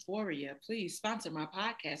link to Euphoria. Please sponsor my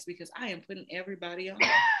podcast because I am putting everybody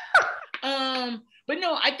on. But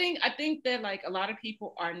no, I think that like a lot of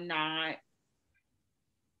people are not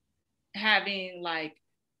having like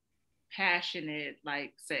passionate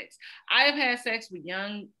like sex. I have had sex with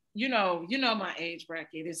young, you know my age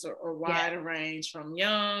bracket is a wider range from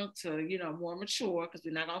young to, you know, more mature, because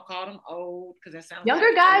we're not gonna call them old because that sounds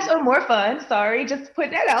younger guys are more fun. Sorry, just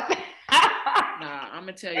put that out there. Nah, I'm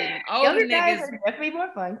gonna tell you, older younger niggas guys are definitely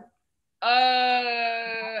more fun.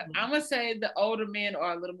 I'm gonna say the older men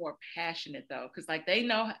are a little more passionate though, because like they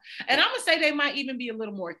know, and I'm gonna say they might even be a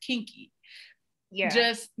little more kinky. Yeah.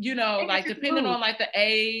 Just, you know, like depending on like the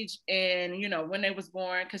age and, you know, when they was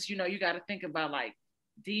born, because, you know, you got to think about like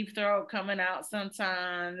deep throat coming out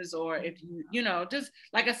sometimes, or if you know, just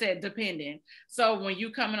like I said, depending. So when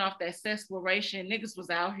you coming off that exploration, niggas was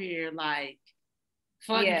out here like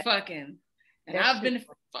fucking, and I've been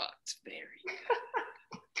fucked very.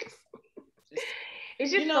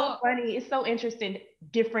 It's just so funny. It's so interesting.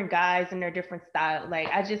 Different guys and their different style. Like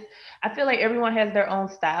I feel like everyone has their own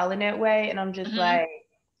style in that way, and I'm just like,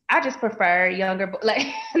 I just prefer younger, like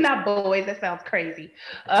not boys. That sounds crazy.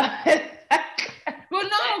 Well,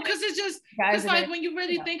 no, because it's just because like when you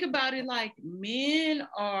really think about it, like men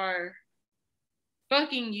are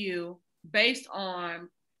fucking you based on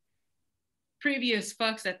previous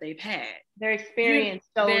fucks that they've had. Their experience.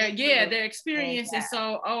 Their experience, and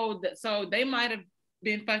so they might have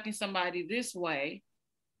been fucking somebody this way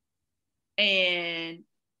and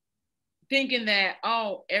thinking that,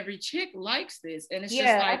 oh, every chick likes this, and it's just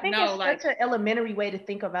like, I think it's like such an elementary way to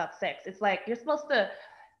think about sex. It's like you're supposed to,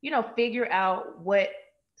 you know, figure out what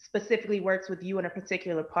specifically works with you and a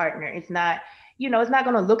particular partner. It's not, you know, it's not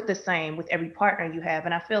going to look the same with every partner you have.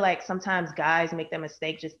 And I feel like sometimes guys make that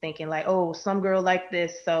mistake just thinking like, oh, some girl like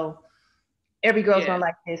this, so every girl's gonna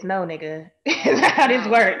like this. No, nigga. That's how this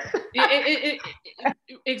works.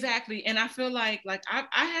 Exactly. And I feel like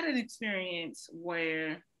I had an experience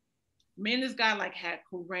where me and this guy like had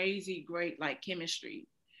crazy great like chemistry,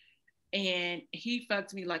 and he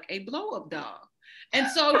fucked me like a blow up doll. And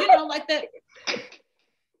so, you know, like that.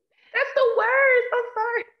 That's the worst. I'm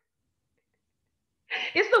sorry.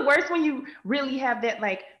 It's the worst when you really have that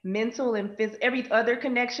like mental and physical, every other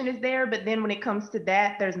connection is there, but then when it comes to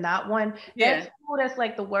that, there's not one. That's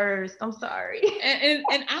like the worst. I'm sorry.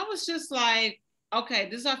 And I was just like, okay,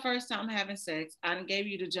 this is our first time having sex. I done gave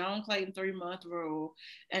you the Joan Clayton 3-month rule,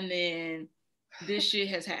 and then this shit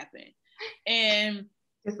has happened. And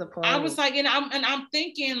I was like, and I'm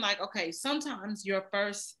thinking like, okay, sometimes your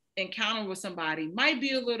first encounter with somebody might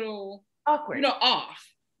be a little awkward, you know, off.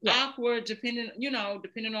 Awkward, depending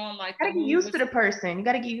on like you gotta get used to the person. You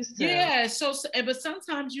gotta get used to but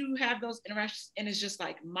sometimes you have those interactions and it's just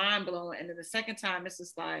like mind blowing, and then the second time it's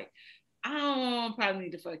just like, I don't probably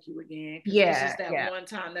need to fuck you again, because it's just that one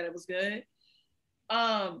time that it was good.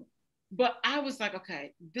 But I was like,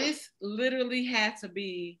 okay, this literally had to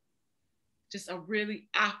be just a really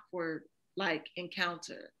awkward like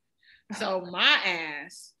encounter. So my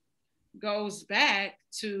ass goes back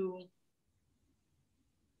to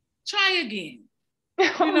try again.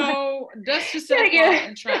 You know, dust yourself off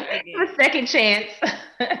and try again. A second chance.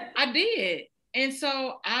 I did. And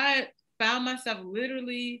so I found myself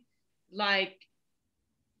literally like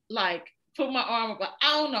put my arm up, like,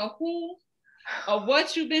 I don't know who or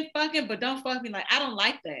what you've been fucking, but don't fuck me. Like, I don't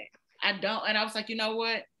like that. I don't. And I was like, you know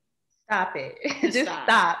what? Stop it. Just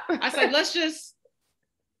stop. I said, let's just,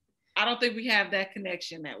 I don't think we have that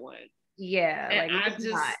connection that way. Yeah. And like, I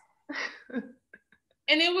just,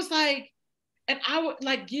 and it was like, and I would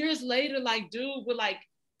like years later, like dude would like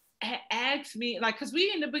ask me, like, cause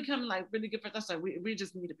we ended up becoming like really good friends. I was like, we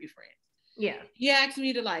just need to be friends. Yeah. He asked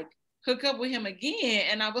me to like hook up with him again.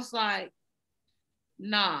 And I was like,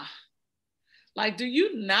 nah. Like, do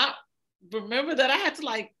you not remember that I had to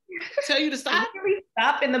like tell you to stop? Really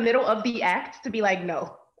stop in the middle of the act to be like,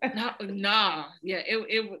 no. Nah. Yeah,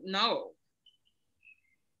 no.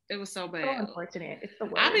 It was so bad. So unfortunate. It's the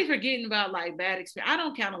worst. I be forgetting about like bad experience. I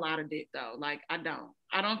don't count a lot of dick though. Like I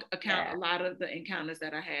don't account a lot of the encounters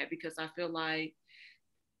that I had, because I feel like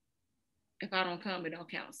If I don't come, it don't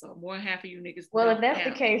count. So more than half of you niggas well, don't if that's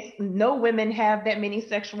count. the case, no women have that many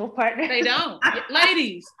sexual partners. They don't.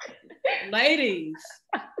 Ladies.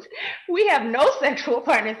 We have no sexual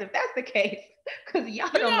partners if that's the case. Because y'all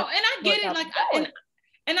don't know. And I get it. Like,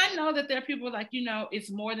 and I know that there are people like,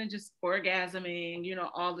 it's more than just orgasming,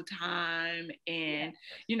 all the time. And,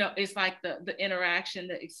 it's like the interaction,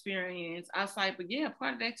 the experience. I was like, but yeah,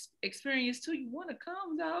 part of that experience too, you want to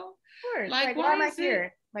come though. Of course. Like why am I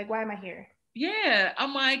here? Like, why am I here? Yeah,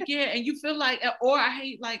 I'm like, yeah, and you feel like, or I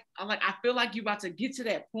hate I feel like you about to get to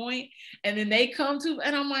that point, and then they come to,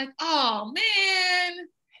 and I'm like, oh man,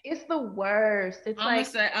 it's the worst. It's let me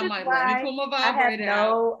pull my vibrator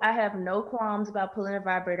out. I have no qualms about pulling a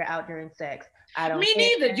vibrator out during sex. I don't. Me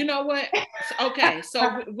neither. You know what? Okay,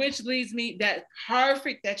 so which leads me that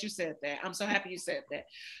perfect that you said that. I'm so happy you said that,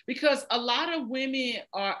 because a lot of women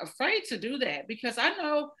are afraid to do that, because I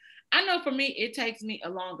know for me it takes me a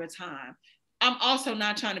longer time. I'm also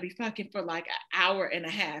not trying to be fucking for like an hour and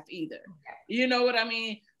a half either. You know what I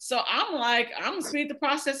mean? So I'm like, I'm gonna speed the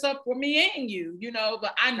process up for me and you,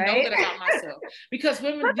 but I know that about myself, because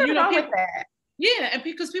women, people, yeah, and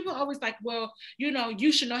because people are always like, well,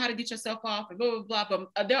 you should know how to get yourself off and blah, blah, blah.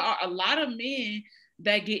 But there are a lot of men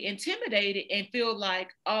that get intimidated and feel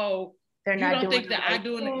like, oh, you don't think that I'm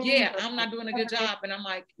doing it. Yeah, I'm not doing a good job. And I'm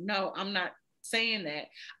like, no, I'm not saying that.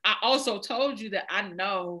 I also told you that I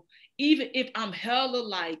know, even if I'm hella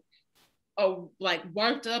like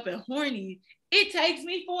worked up and horny, it takes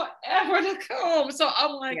me forever to come. So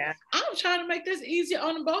I'm like, I'm trying to make this easier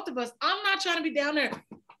on both of us. I'm not trying to be down there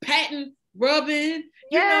patting, rubbing,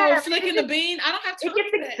 flicking the bean. I don't have time.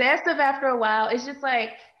 It gets excessive after a while. It's just like,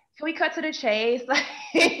 can we cut to the chase? Like,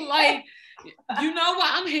 you know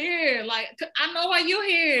why I'm here. Like, I know why you're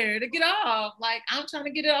here, to get off. Like, I'm trying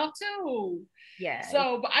to get it off too. Yeah.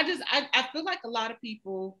 So, but I feel like a lot of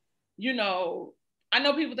people, I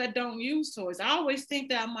know people that don't use toys. I always think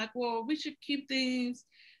that I'm like, well, we should keep things,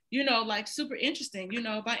 like super interesting,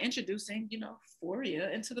 by introducing, euphoria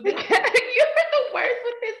into the business. You're the worst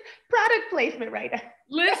with this product placement right now.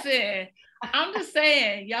 Listen, I'm just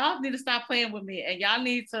saying, y'all need to stop playing with me, and y'all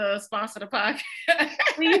need to sponsor the podcast.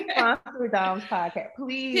 Please sponsor Dom's podcast,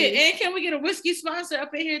 please. Yeah, and can we get a whiskey sponsor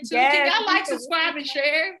up in here too? Yes, can y'all subscribe, and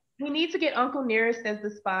share? We need to get Uncle Nearest as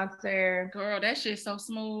the sponsor. Girl, that shit's so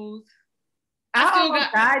smooth. I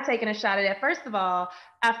almost died taking a shot of that. First of all,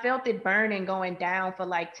 I felt it burning going down for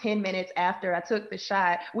like 10 minutes after I took the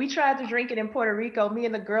shot. We tried to drink it in Puerto Rico. Me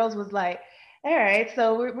and the girls was like, all right,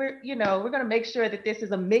 so we're gonna make sure that this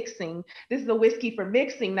is a whiskey for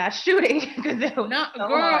mixing, not shooting.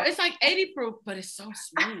 It's like 80 proof, but it's so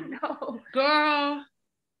smooth. Girl,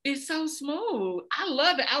 it's so smooth. I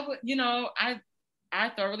love it. I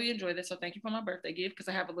thoroughly enjoyed this. So thank you for my birthday gift, because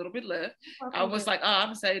I have a little bit left. Okay. I was like, oh, I'm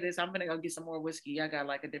gonna say this. I'm gonna go get some more whiskey. I got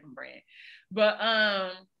like a different brand. But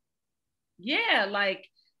yeah, like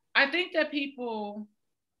I think that people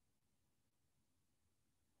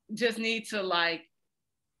just need to like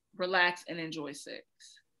relax and enjoy sex.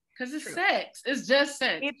 Because it's sex. It's just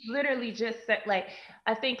sex. It's literally just sex. Like,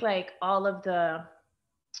 I think like all of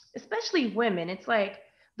especially women, it's like,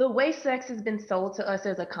 the way sex has been sold to us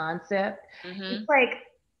as a concept, it's like,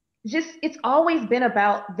 it's always been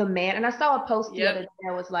about the man. And I saw a post the other day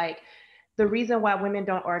that was like, the reason why women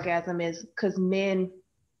don't orgasm is because men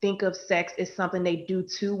think of sex as something they do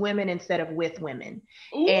to women instead of with women.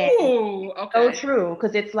 Ooh, okay. So true,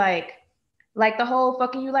 because it's like the whole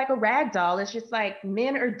fucking you like a rag doll. It's just like,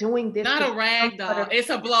 men are doing this. Not a rag doll. It's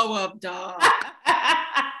a blow up doll. I'm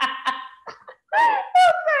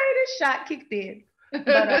sorry, the shot kicked in.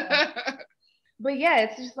 But yeah,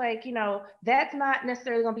 it's just like, that's not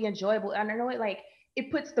necessarily gonna be enjoyable. And I know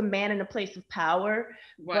it puts the man in a place of power,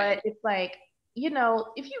 but it's like, if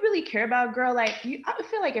you really care about a girl, like I would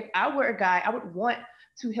feel like if I were a guy, I would want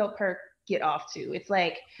to help her get off too. It's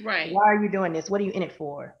like, why are you doing this? What are you in it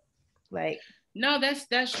for? Like, no,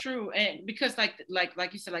 that's true. And because like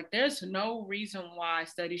you said, like there's no reason why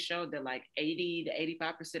studies show that like 80 to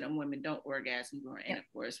 85% of women don't orgasm during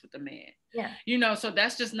intercourse with a man. Yeah. So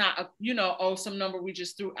that's just not some number we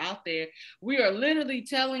just threw out there. We are literally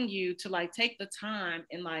telling you to like take the time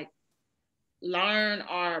and like learn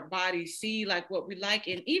our body, see like what we like,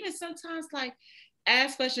 and even sometimes like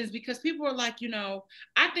ask questions, because people are like,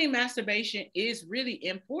 I think masturbation is really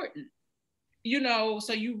important.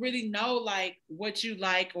 So you really know like what you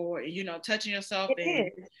like, or touching yourself.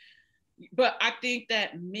 But I think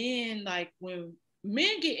that men, like when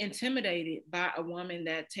men get intimidated by a woman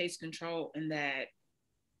that takes control, and that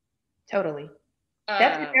totally,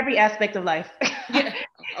 that's in every aspect of life. Yeah,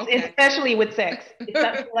 okay. Especially with sex.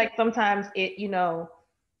 It's like sometimes it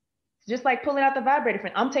Just like pulling out the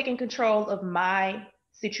vibrator. I'm taking control of my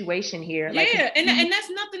situation here. Yeah, like, and that's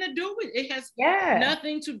nothing to do with it. Has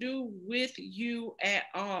nothing to do with you at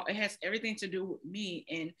all. It has everything to do with me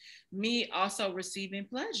and me also receiving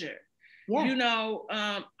pleasure. Yeah. You know,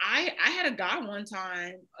 I had a guy one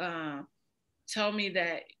time tell me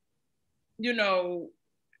that, you know,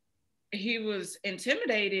 he was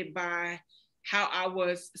intimidated by how I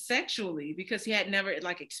was sexually because he had never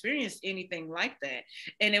like experienced anything like that.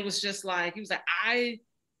 And it was just like, he was like, I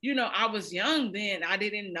was young then. I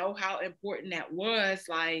didn't know how important that was.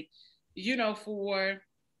 Like, you know, for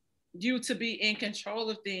you to be in control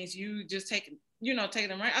of things, you just taking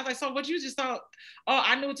them right. I was like, so what you just thought, oh,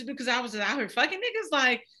 I knew what to do because I was just out here fucking niggas.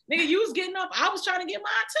 Like, nigga, you was getting up. I was trying to get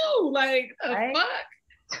mine too. Like, the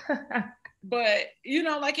fuck? But, you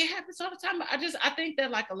know, like it happens all the time. I think that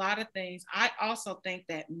like a lot of things, I also think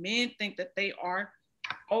that men think that they are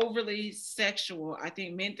overly sexual. I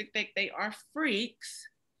think men think they are freaks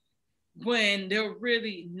when they're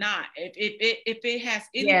really not. If it has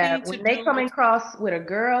anything to do, when they come across with a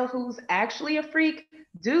girl who's actually a freak,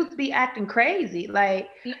 dudes be acting crazy. Like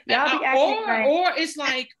y'all be acting or it's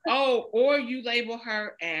like, oh, or you label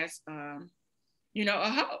her as you know, a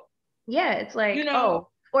hoe. Yeah, it's like, you know,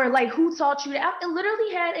 or like, who taught you that? I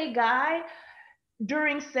literally had a guy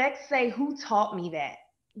during sex say, who taught me that?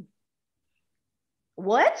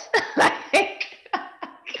 What? Like,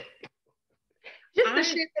 just the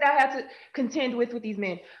shit that I have to contend with these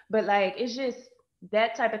men. But like, it's just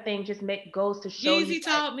that type of thing just goes to show you. Yeezy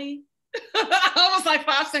taught me. I was like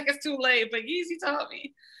 5 seconds too late, but Yeezy taught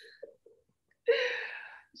me.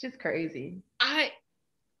 It's just crazy.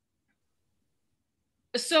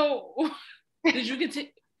 So did you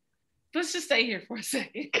continue? Let's just stay here for a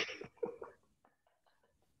second.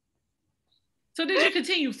 So did you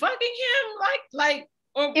continue fucking him? Like,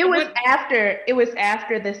 or it was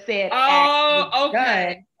after the said act was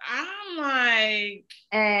okay. Done. I'm like,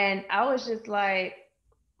 and I was just like,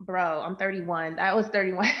 bro, I'm 31. I was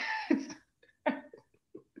 31.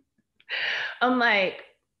 I'm like,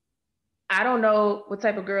 I don't know what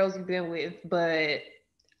type of girls you've been with, but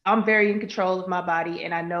I'm very in control of my body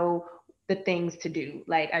and I know the things to do.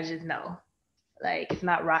 Like, I just know. Like, it's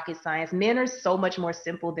not rocket science. Men are so much more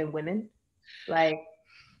simple than women, like,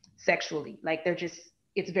 sexually. Like,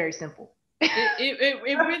 it's very simple.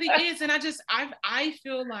 It really is. And I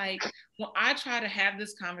feel like when I try to have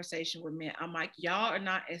this conversation with men, I'm like, y'all are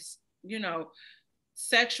not as, you know,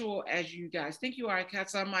 sexual as you guys think you are.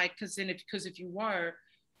 Cause I'm like, because if you were,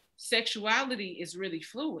 sexuality is really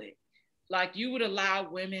fluid. Like, you would allow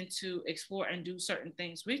women to explore and do certain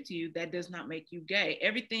things with you. That does not make you gay.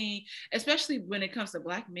 Everything, especially when it comes to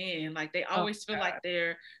Black men, like they always feel like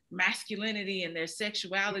their masculinity and their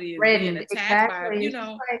sexuality is being attacked by, you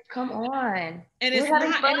know. Like, come on. And we're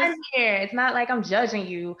having fun here. It's not like I'm judging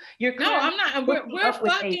you. No, I'm not. We're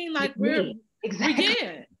fucking like we're exactly.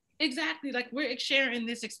 Yeah, exactly. Like, we're sharing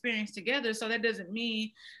this experience together. So that doesn't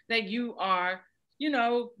mean that you are, you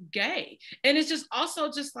know, gay. And it's just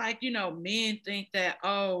also just like, you know, men think that,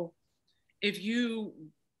 oh, if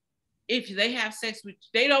they have sex with,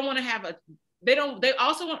 they always want to have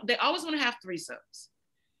threesomes,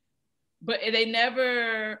 but they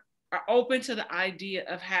never are open to the idea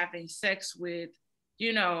of having sex with,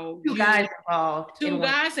 you know, two guys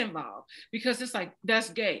involved, because it's like, that's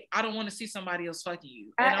gay. I don't want to see somebody else fucking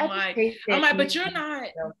you. And I'm like, but you're not,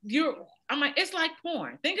 I'm like, it's like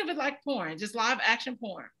porn. Think of it like porn, just live action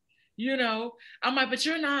porn. You know, I'm like, but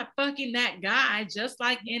you're not fucking that guy, just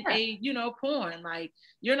like in a, you know, porn. Like,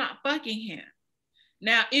 you're not fucking him.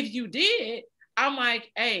 Now, if you did, I'm like,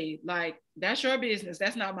 hey, like, that's your business.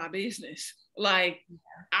 That's not my business. Like,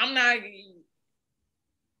 I'm not.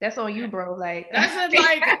 That's on you, bro. Like, that's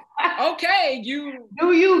like, okay, you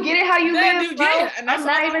do you get it how you live, bro? Yeah, and that's I'm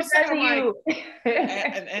not even judging you.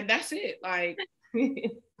 and that's it. Like,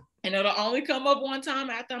 and it'll only come up one time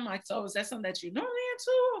after. I'm like, so is that something that you know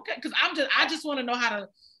into? Okay, because I just want to know how to,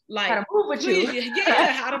 like, how to move with please, you.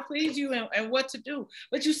 Yeah, how to please you and what to do.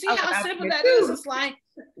 But you see how simple that is. It's like,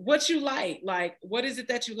 what you like what is it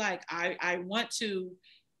that you like? I want to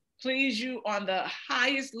please you on the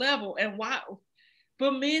highest level. And why?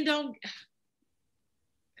 But men don't.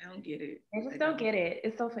 I don't get it. I just don't get it.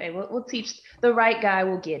 It's okay. We'll teach. The right guy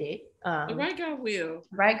will get it. The right guy will.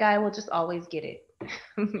 The right guy will just always get it.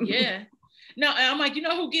 Yeah. No, I'm like, you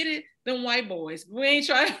know who get it? Them white boys. We ain't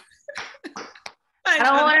trying. I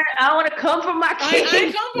don't want to come from my kings.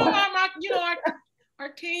 I come from my you know, our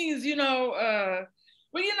kings. You know,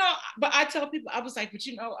 but you know, but I tell people, I was like, but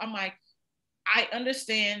you know, I'm like, I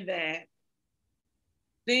understand that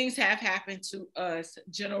things have happened to us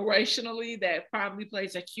generationally that probably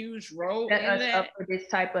plays a huge role set in us that. up for this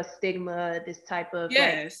type of stigma, this type of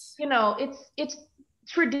yes. like, you know, it's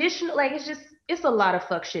traditional, like it's a lot of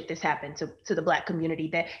fuck shit that's happened to the Black community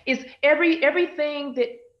that is everything that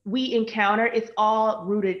we encounter, it's all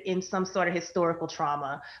rooted in some sort of historical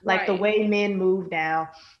trauma. Like the way men move now,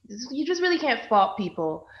 you just really can't fault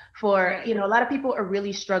people for, you know, a lot of people are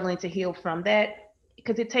really struggling to heal from that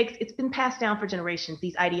because it's been passed down for generations,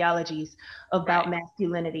 these ideologies about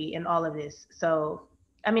masculinity and all of this. So,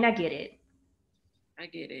 I mean, I get it. I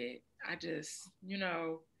get it. I just, you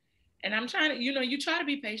know, and I'm trying to, you know, you try to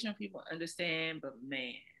be patient, people understand, but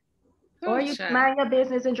man. Or you mind your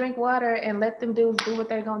business and drink water and let them do what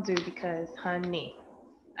they're gonna do because, honey,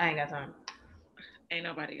 I ain't got time. Ain't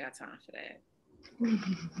nobody got time for that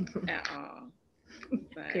at all.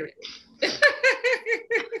 But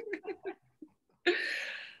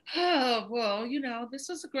oh, well, you know, this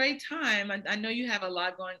was a great time. I know you have a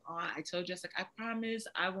lot going on. I told Jessica, I promise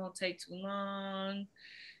I won't take too long.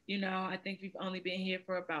 You know, I think we've only been here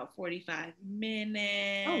for about 45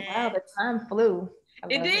 minutes. Oh, wow, the time flew.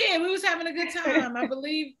 It did. We was having a good time. I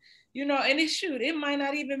believe, you know, and it might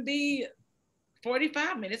not even be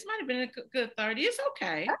 45 minutes. It might have been a good 30. It's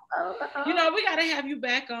okay. You know, we got to have you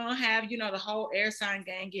back on, have, you know, the whole air sign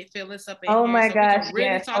gang get Phyllis up in here. Oh my gosh, we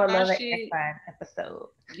really yes. talk about shit. Air sign episode.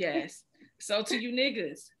 Yes. So to you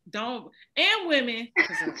niggas, don't, and women,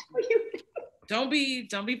 don't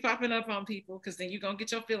be popping up on people because then you're gonna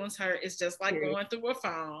get your feelings hurt. It's just like going through a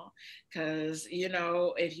phone. Cause you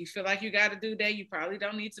know, if you feel like you gotta do that, you probably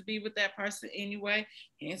don't need to be with that person anyway.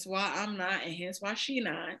 Hence why I'm not, and hence why she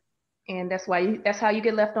not. And that's how you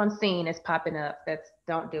get left on scene is popping up.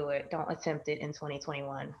 Don't do it. Don't attempt it in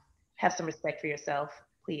 2021. Have some respect for yourself,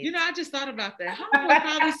 please. You know, I just thought about that. Homeboy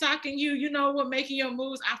probably stalking you, you know what, making your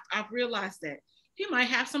moves. I've realized that. He might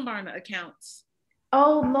have some burner accounts.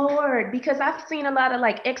 Oh Lord, because I've seen a lot of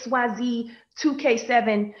like XYZ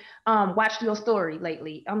 2K7 watch your story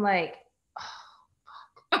lately. I'm like,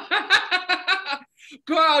 oh.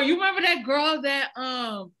 Girl, you remember that girl that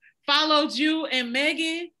followed you and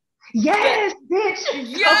Megan? Yes, bitch.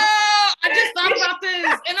 Yo, I just thought about this,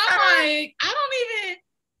 and I'm like, I don't even.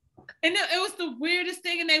 And it was the weirdest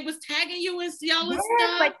thing, and they was tagging you in yellow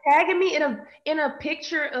stuff, like tagging me in a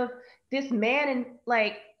picture of this man, and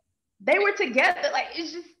like they were together. Like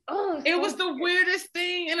it's just it was the weirdest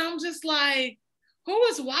thing, and I'm just like, who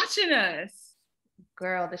is watching us?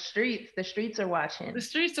 Girl, the streets are watching. The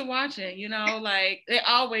streets are watching, you know, like they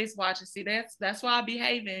always watching. See, that's why I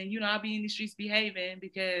behaving. You know, I be in the streets behaving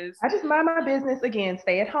because I just mind my business again.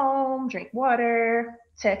 Stay at home, drink water,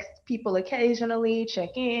 text people occasionally, check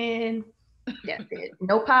in. That's it.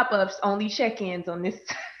 No pop-ups, only check-ins on this.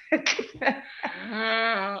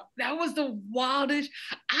 That was the wildest.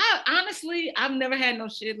 I've never had no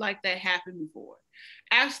shit like that happen before.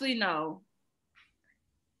 Actually, no.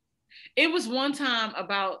 It was one time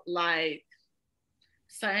about like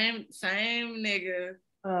same nigga.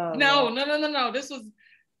 Oh, no. This was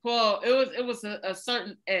it was a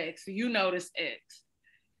certain ex. You know this ex.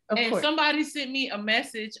 And somebody sent me a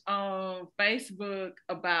message on Facebook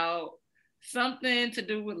about something to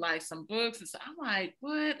do with like some books. And so I'm like,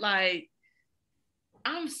 what? Like,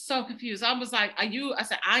 I'm so confused. I was like, are you? I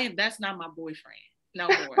said, that's not my boyfriend. No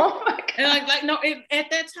more. Oh my God. And like no, at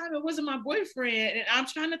that time it wasn't my boyfriend. And I'm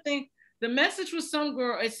trying to think. The message was some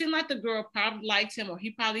girl. It seemed like the girl probably liked him or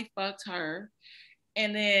he probably fucked her.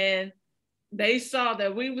 And then they saw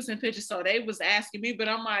that we was in pictures, so they was asking me, but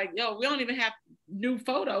I'm like, yo, we don't even have new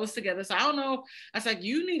photos together. So I don't know. I was like,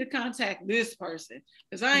 you need to contact this person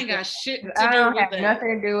because I ain't got shit to do with that. I don't have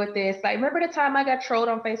nothing to do with this. Like, remember the time I got trolled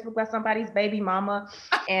on Facebook by somebody's baby mama,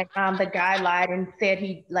 and the guy lied and said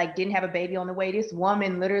he like didn't have a baby on the way. This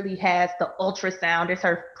woman literally has the ultrasound. It's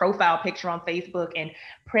her profile picture on Facebook and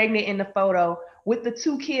pregnant in the photo with the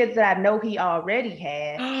 2 kids that I know he already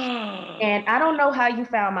had. And I don't know how you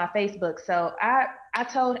found my Facebook. So I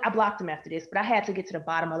blocked him after this, but I had to get to the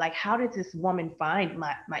bottom of like, how did this woman find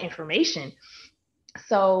my information?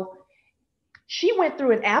 So she went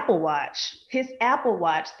through an Apple Watch, his Apple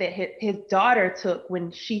Watch that his daughter took when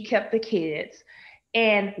she kept the kids,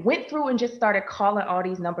 and went through and just started calling all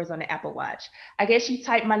these numbers on the Apple Watch. I guess she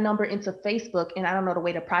typed my number into Facebook, and I don't know the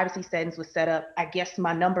way the privacy settings was set up. I guess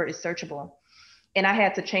my number is searchable. And I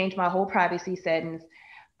had to change my whole privacy settings.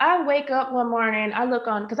 I wake up one morning, I look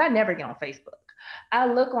on, because I never get on Facebook. I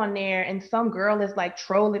look on there and some girl is like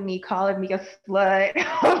trolling me, calling me a slut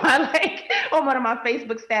on one of my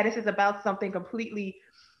Facebook statuses about something completely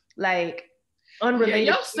like unrelated.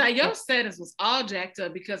 Yeah, your status was all jacked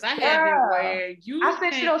up because I had it where I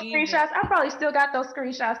sent you those screenshots. I probably still got those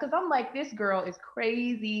screenshots because I'm like, this girl is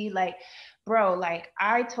crazy. Like, bro, like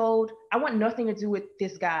I want nothing to do with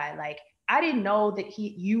this guy. Like, I didn't know that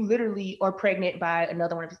you literally are pregnant by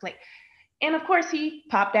another one of his, like, and of course he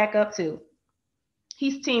popped back up too.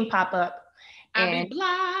 He's team pop up. I be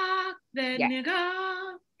blocked that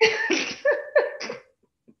nigga.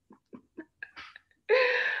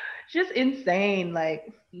 Just insane. Like,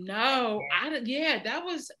 no, that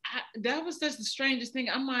was just the strangest thing.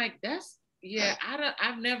 I'm like,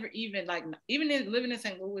 I've never even like, even living in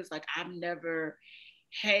St. Louis, like I've never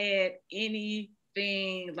had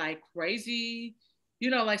anything like crazy,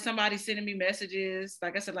 like somebody sending me messages,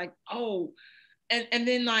 like I said, like, oh, and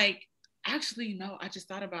then like, actually, no, I just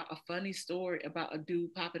thought about a funny story about a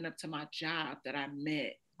dude popping up to my job that I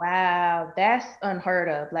met. Wow, that's unheard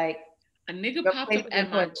of. Like, a nigga popped up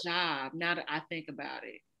at my job, now that I think about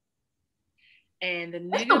it.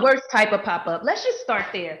 And that's the worst type of pop-up. Let's just start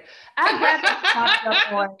there. I'd rather pop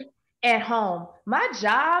up on at home. My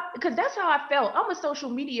job, because that's how I felt. I'm a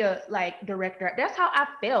social media like director. That's how I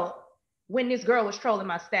felt when this girl was trolling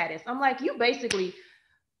my status. I'm like, you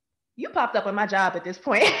popped up on my job at this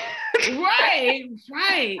point.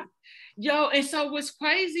 Right. Yo, and so what's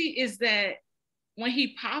crazy is that when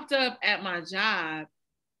he popped up at my job,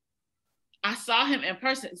 I saw him in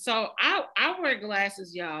person. So I wear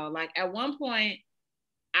glasses, y'all. Like at one point,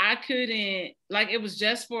 I couldn't, like it was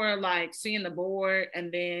just for like seeing the board,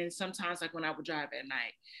 and then sometimes like when I would drive at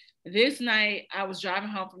night. This night, I was driving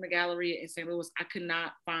home from the Galleria in St. Louis. I could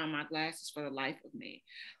not find my glasses for the life of me.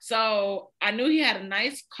 So I knew he had a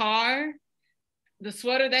nice car. The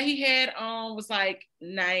sweater that he had on was like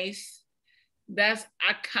nice.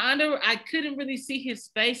 I couldn't really see his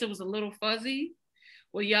face. It was a little fuzzy.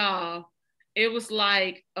 Well, y'all, it was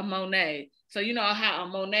like a Monet. So you know how a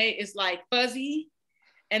Monet is like fuzzy,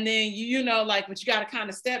 and then like, but you got to kind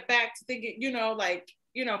of step back to think it,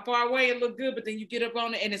 far away it look good, but then you get up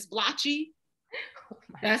on it and it's blotchy.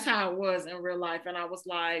 That's how it was in real life. And I was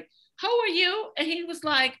like, "Who are you?" And he was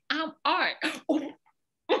like, "I'm Art."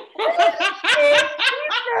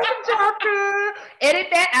 Edit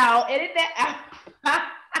that out.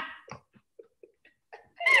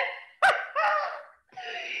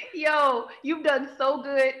 Yo, you've done so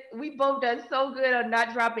good. We both done so good on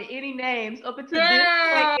not dropping any names up until this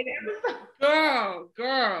point in episode.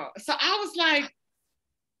 Girl. So I was like,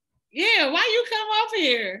 yeah, why you come up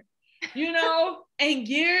here? And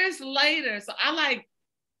years later, so I like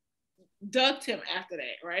ducked him after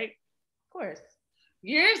that, right? Of course.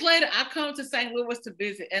 Years later, I come to St. Louis to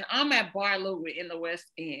visit, and I'm at Bar Louie in the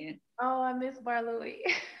West End. Oh, I miss Bar Louie.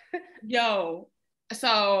 Yo,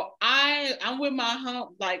 so I'm with my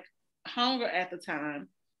hunger at the time,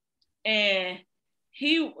 and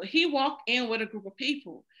he walked in with a group of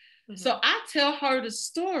people. Mm-hmm. So I tell her the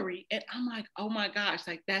story, and I'm like, oh my gosh,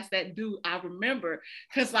 like that's that dude I remember.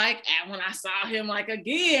 Cause like when I saw him like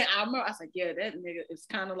again, I was like, yeah, that nigga is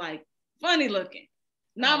kind of like funny looking.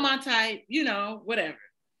 Not my type, whatever.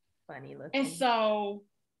 Funny looking. And so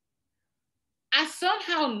I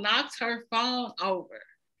somehow knocked her phone over,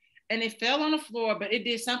 and it fell on the floor, but it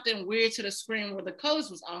did something weird to the screen where the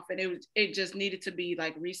colors was off, and it just needed to be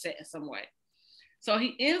like reset in some way. So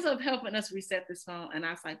he ends up helping us reset this phone, and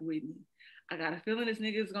I was like, Whitney, I got a feeling this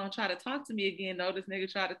nigga is gonna try to talk to me again. No, this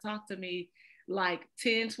nigga tried to talk to me like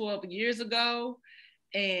 10, 12 years ago,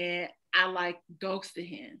 and I like ghosted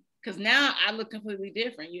him. Cause now I look completely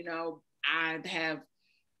different. I have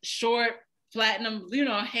short, platinum,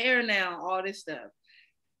 hair now, all this stuff.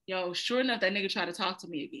 Yo, sure enough, that nigga tried to talk to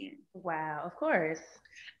me again. Wow, of course.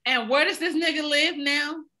 And where does this nigga live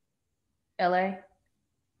now? LA.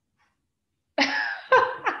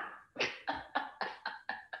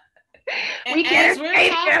 And as we're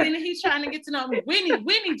talking, and he's trying to get to know me.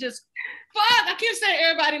 Whitney just fuck. I keep saying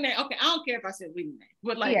everybody name. Okay, I don't care if I said Whitney name,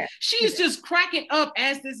 but like she's just cracking up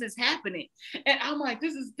as this is happening, and I'm like,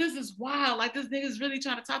 this is wild. Like this nigga's really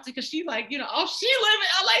trying to talk to, because she like, oh, she live in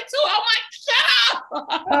LA too. I'm like, shut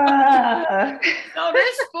up. So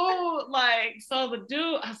this fool, like, so the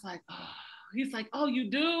dude, I was like, oh. He's like, oh, you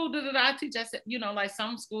do? I teach. I said, like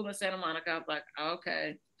some school in Santa Monica. I was like,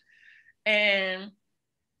 okay, and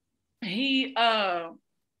he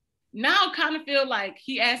now kind of feel like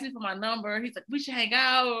he asked me for my number. He's like, we should hang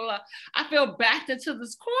out. I feel backed into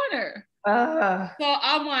this corner. So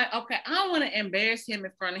I'm like, okay, I don't want to embarrass him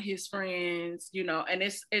in front of his friends, and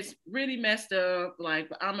it's really messed up. Like,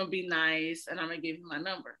 but I'm gonna be nice and I'm gonna give him my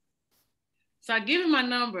number. So I give him my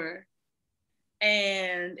number,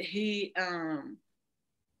 and he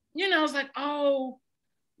was like, oh,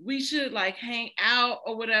 we should like hang out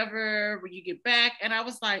or whatever when you get back. And I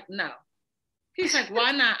was like, no. He's like,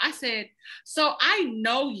 why not? I said, so I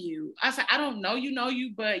know you. I said, I don't know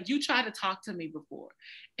you, but you tried to talk to me before.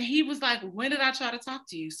 And he was like, when did I try to talk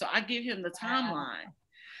to you? So I give him the timeline.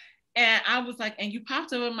 And I was like, and you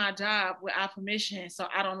popped up at my job without permission. So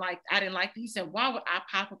I didn't like it. He said, why would I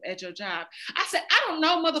pop up at your job? I said, I don't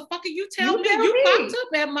know, motherfucker. You tell me. You popped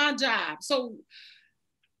up at my job.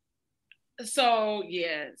 So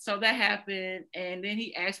yeah, so that happened, and then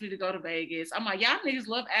he asked me to go to Vegas. I'm like, y'all niggas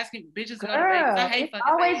love asking bitches to go to Vegas. I hate fucking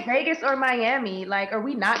always Vegas or Miami. Like, are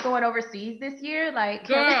we not going overseas this year? Like,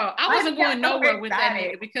 girl, I wasn't going nowhere with that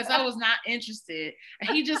nigga because I was not interested. And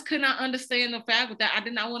he just could not understand the fact that I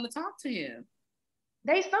did not want to talk to him.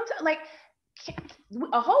 They sometimes like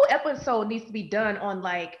a whole episode needs to be done on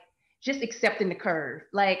like just accepting the curve.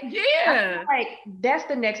 Like, yeah, like that's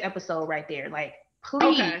the next episode right there. Like,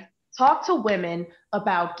 please talk to women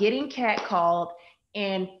about getting catcalled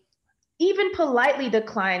and even politely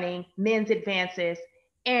declining men's advances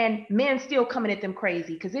and men still coming at them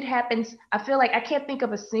crazy because it happens. I feel like I can't think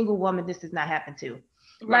of a single woman this does not happen to.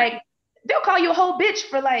 Right. Like, they'll call you a whole bitch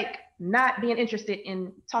for like not being interested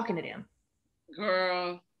in talking to them.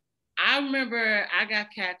 Girl, I remember I got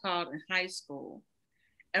catcalled in high school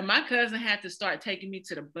and my cousin had to start taking me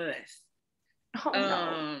to the bus. Oh,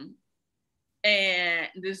 no. And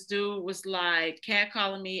this dude was like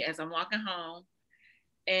catcalling me as I'm walking home.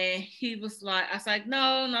 And he was like, I was like,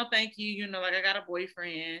 no, thank you. You know, like I got a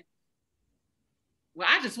boyfriend. Well,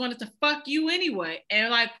 I just wanted to fuck you anyway.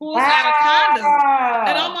 And like pulls out a condom.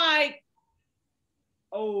 And I'm like,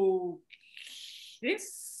 oh,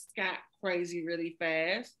 this got crazy really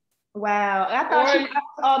fast. Wow. I was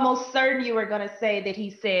almost certain you were going to say that he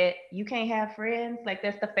said, you can't have friends. Like,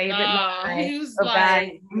 that's the favorite line. He was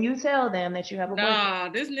like, you tell them that you have a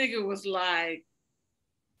boyfriend. This nigga was like,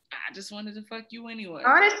 I just wanted to fuck you anyway.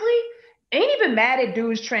 Honestly, ain't even mad at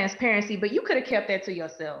dude's transparency, but you could have kept that to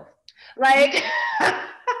yourself. Like,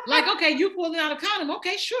 like, okay, you pulling out a condom.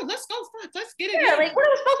 Okay, sure, let's go. Let's get it. Yeah, like what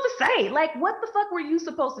am I supposed to say? Like, what the fuck were you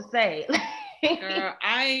supposed to say? Girl,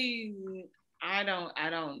 I don't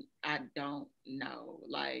know.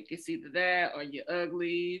 Like, it's either that or you're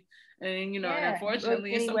ugly. And, you know, and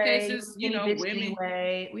unfortunately, in some cases, you know, women.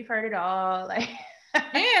 We've heard it all. Like,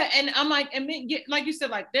 yeah. And I'm like, and men, like you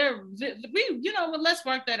said, like, you know, let's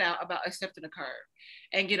work that out about accepting the curve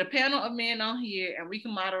and get a panel of men on here and we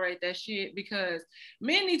can moderate that shit because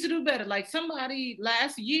men need to do better. Like, somebody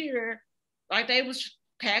last year, like, they was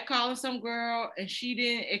catcalling some girl and she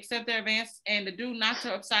didn't accept their advance and the dude knocked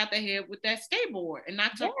her upside the head with that skateboard and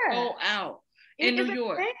knocked her pole out in New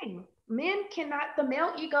York. Men cannot, the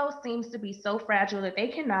male ego seems to be so fragile that they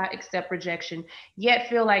cannot accept rejection, yet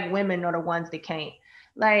feel like women are the ones that can't.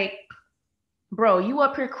 Like, bro, you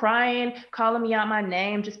up here crying, calling me out my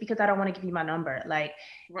name just because I don't want to give you my number. Like,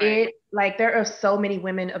 like there are so many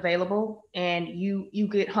women available and you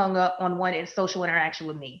get hung up on one social interaction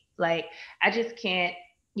with me. Like, I just can't.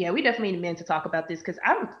 Yeah, we definitely need men to talk about this because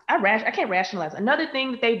I can't rationalize. Another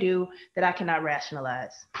thing that they do that I cannot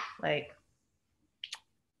rationalize. Like,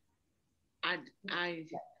 I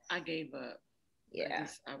gave up. Yeah,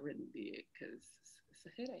 I really did because it's a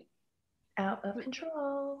headache. Out of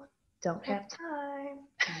control. Don't have time.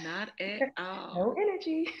 Not at all. No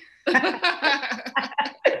energy.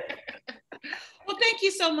 Well, thank you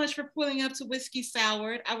so much for pulling up to Whiskey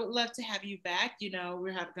Soured. I would love to have you back. You know,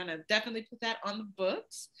 we're going to definitely put that on the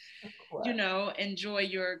books. You know, enjoy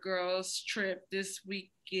your girls' trip this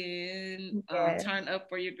weekend. Yes. Turn up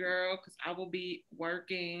for your girl because I will be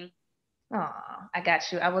working. Oh, I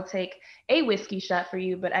got you. I will take a whiskey shot for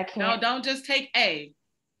you, but I can't. No, don't just take a.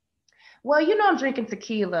 Well, you know I'm drinking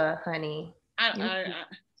tequila, honey.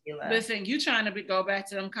 Listen, you trying to go back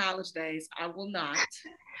to them college days. I will not.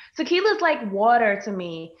 Tequila's like water to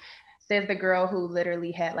me, says the girl who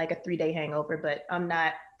literally had like a 3-day hangover, but I'm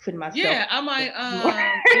not putting myself. Yeah, I'm like,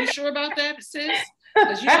 you sure about that, sis?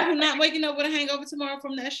 Because you know who's not waking up with a hangover tomorrow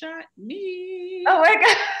from that shot? Me. Oh my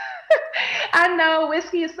God. I know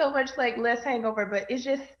whiskey is so much like less hangover, but it's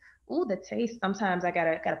just, the taste. Sometimes I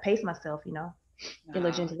gotta pace myself, you know. Get a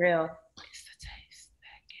little ginger ale. It's the taste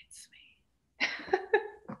that gets me.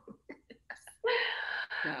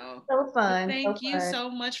 So fun. Thank you so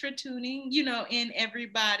much for tuning, you know, in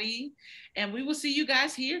everybody. And we will see you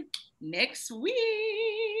guys here next week.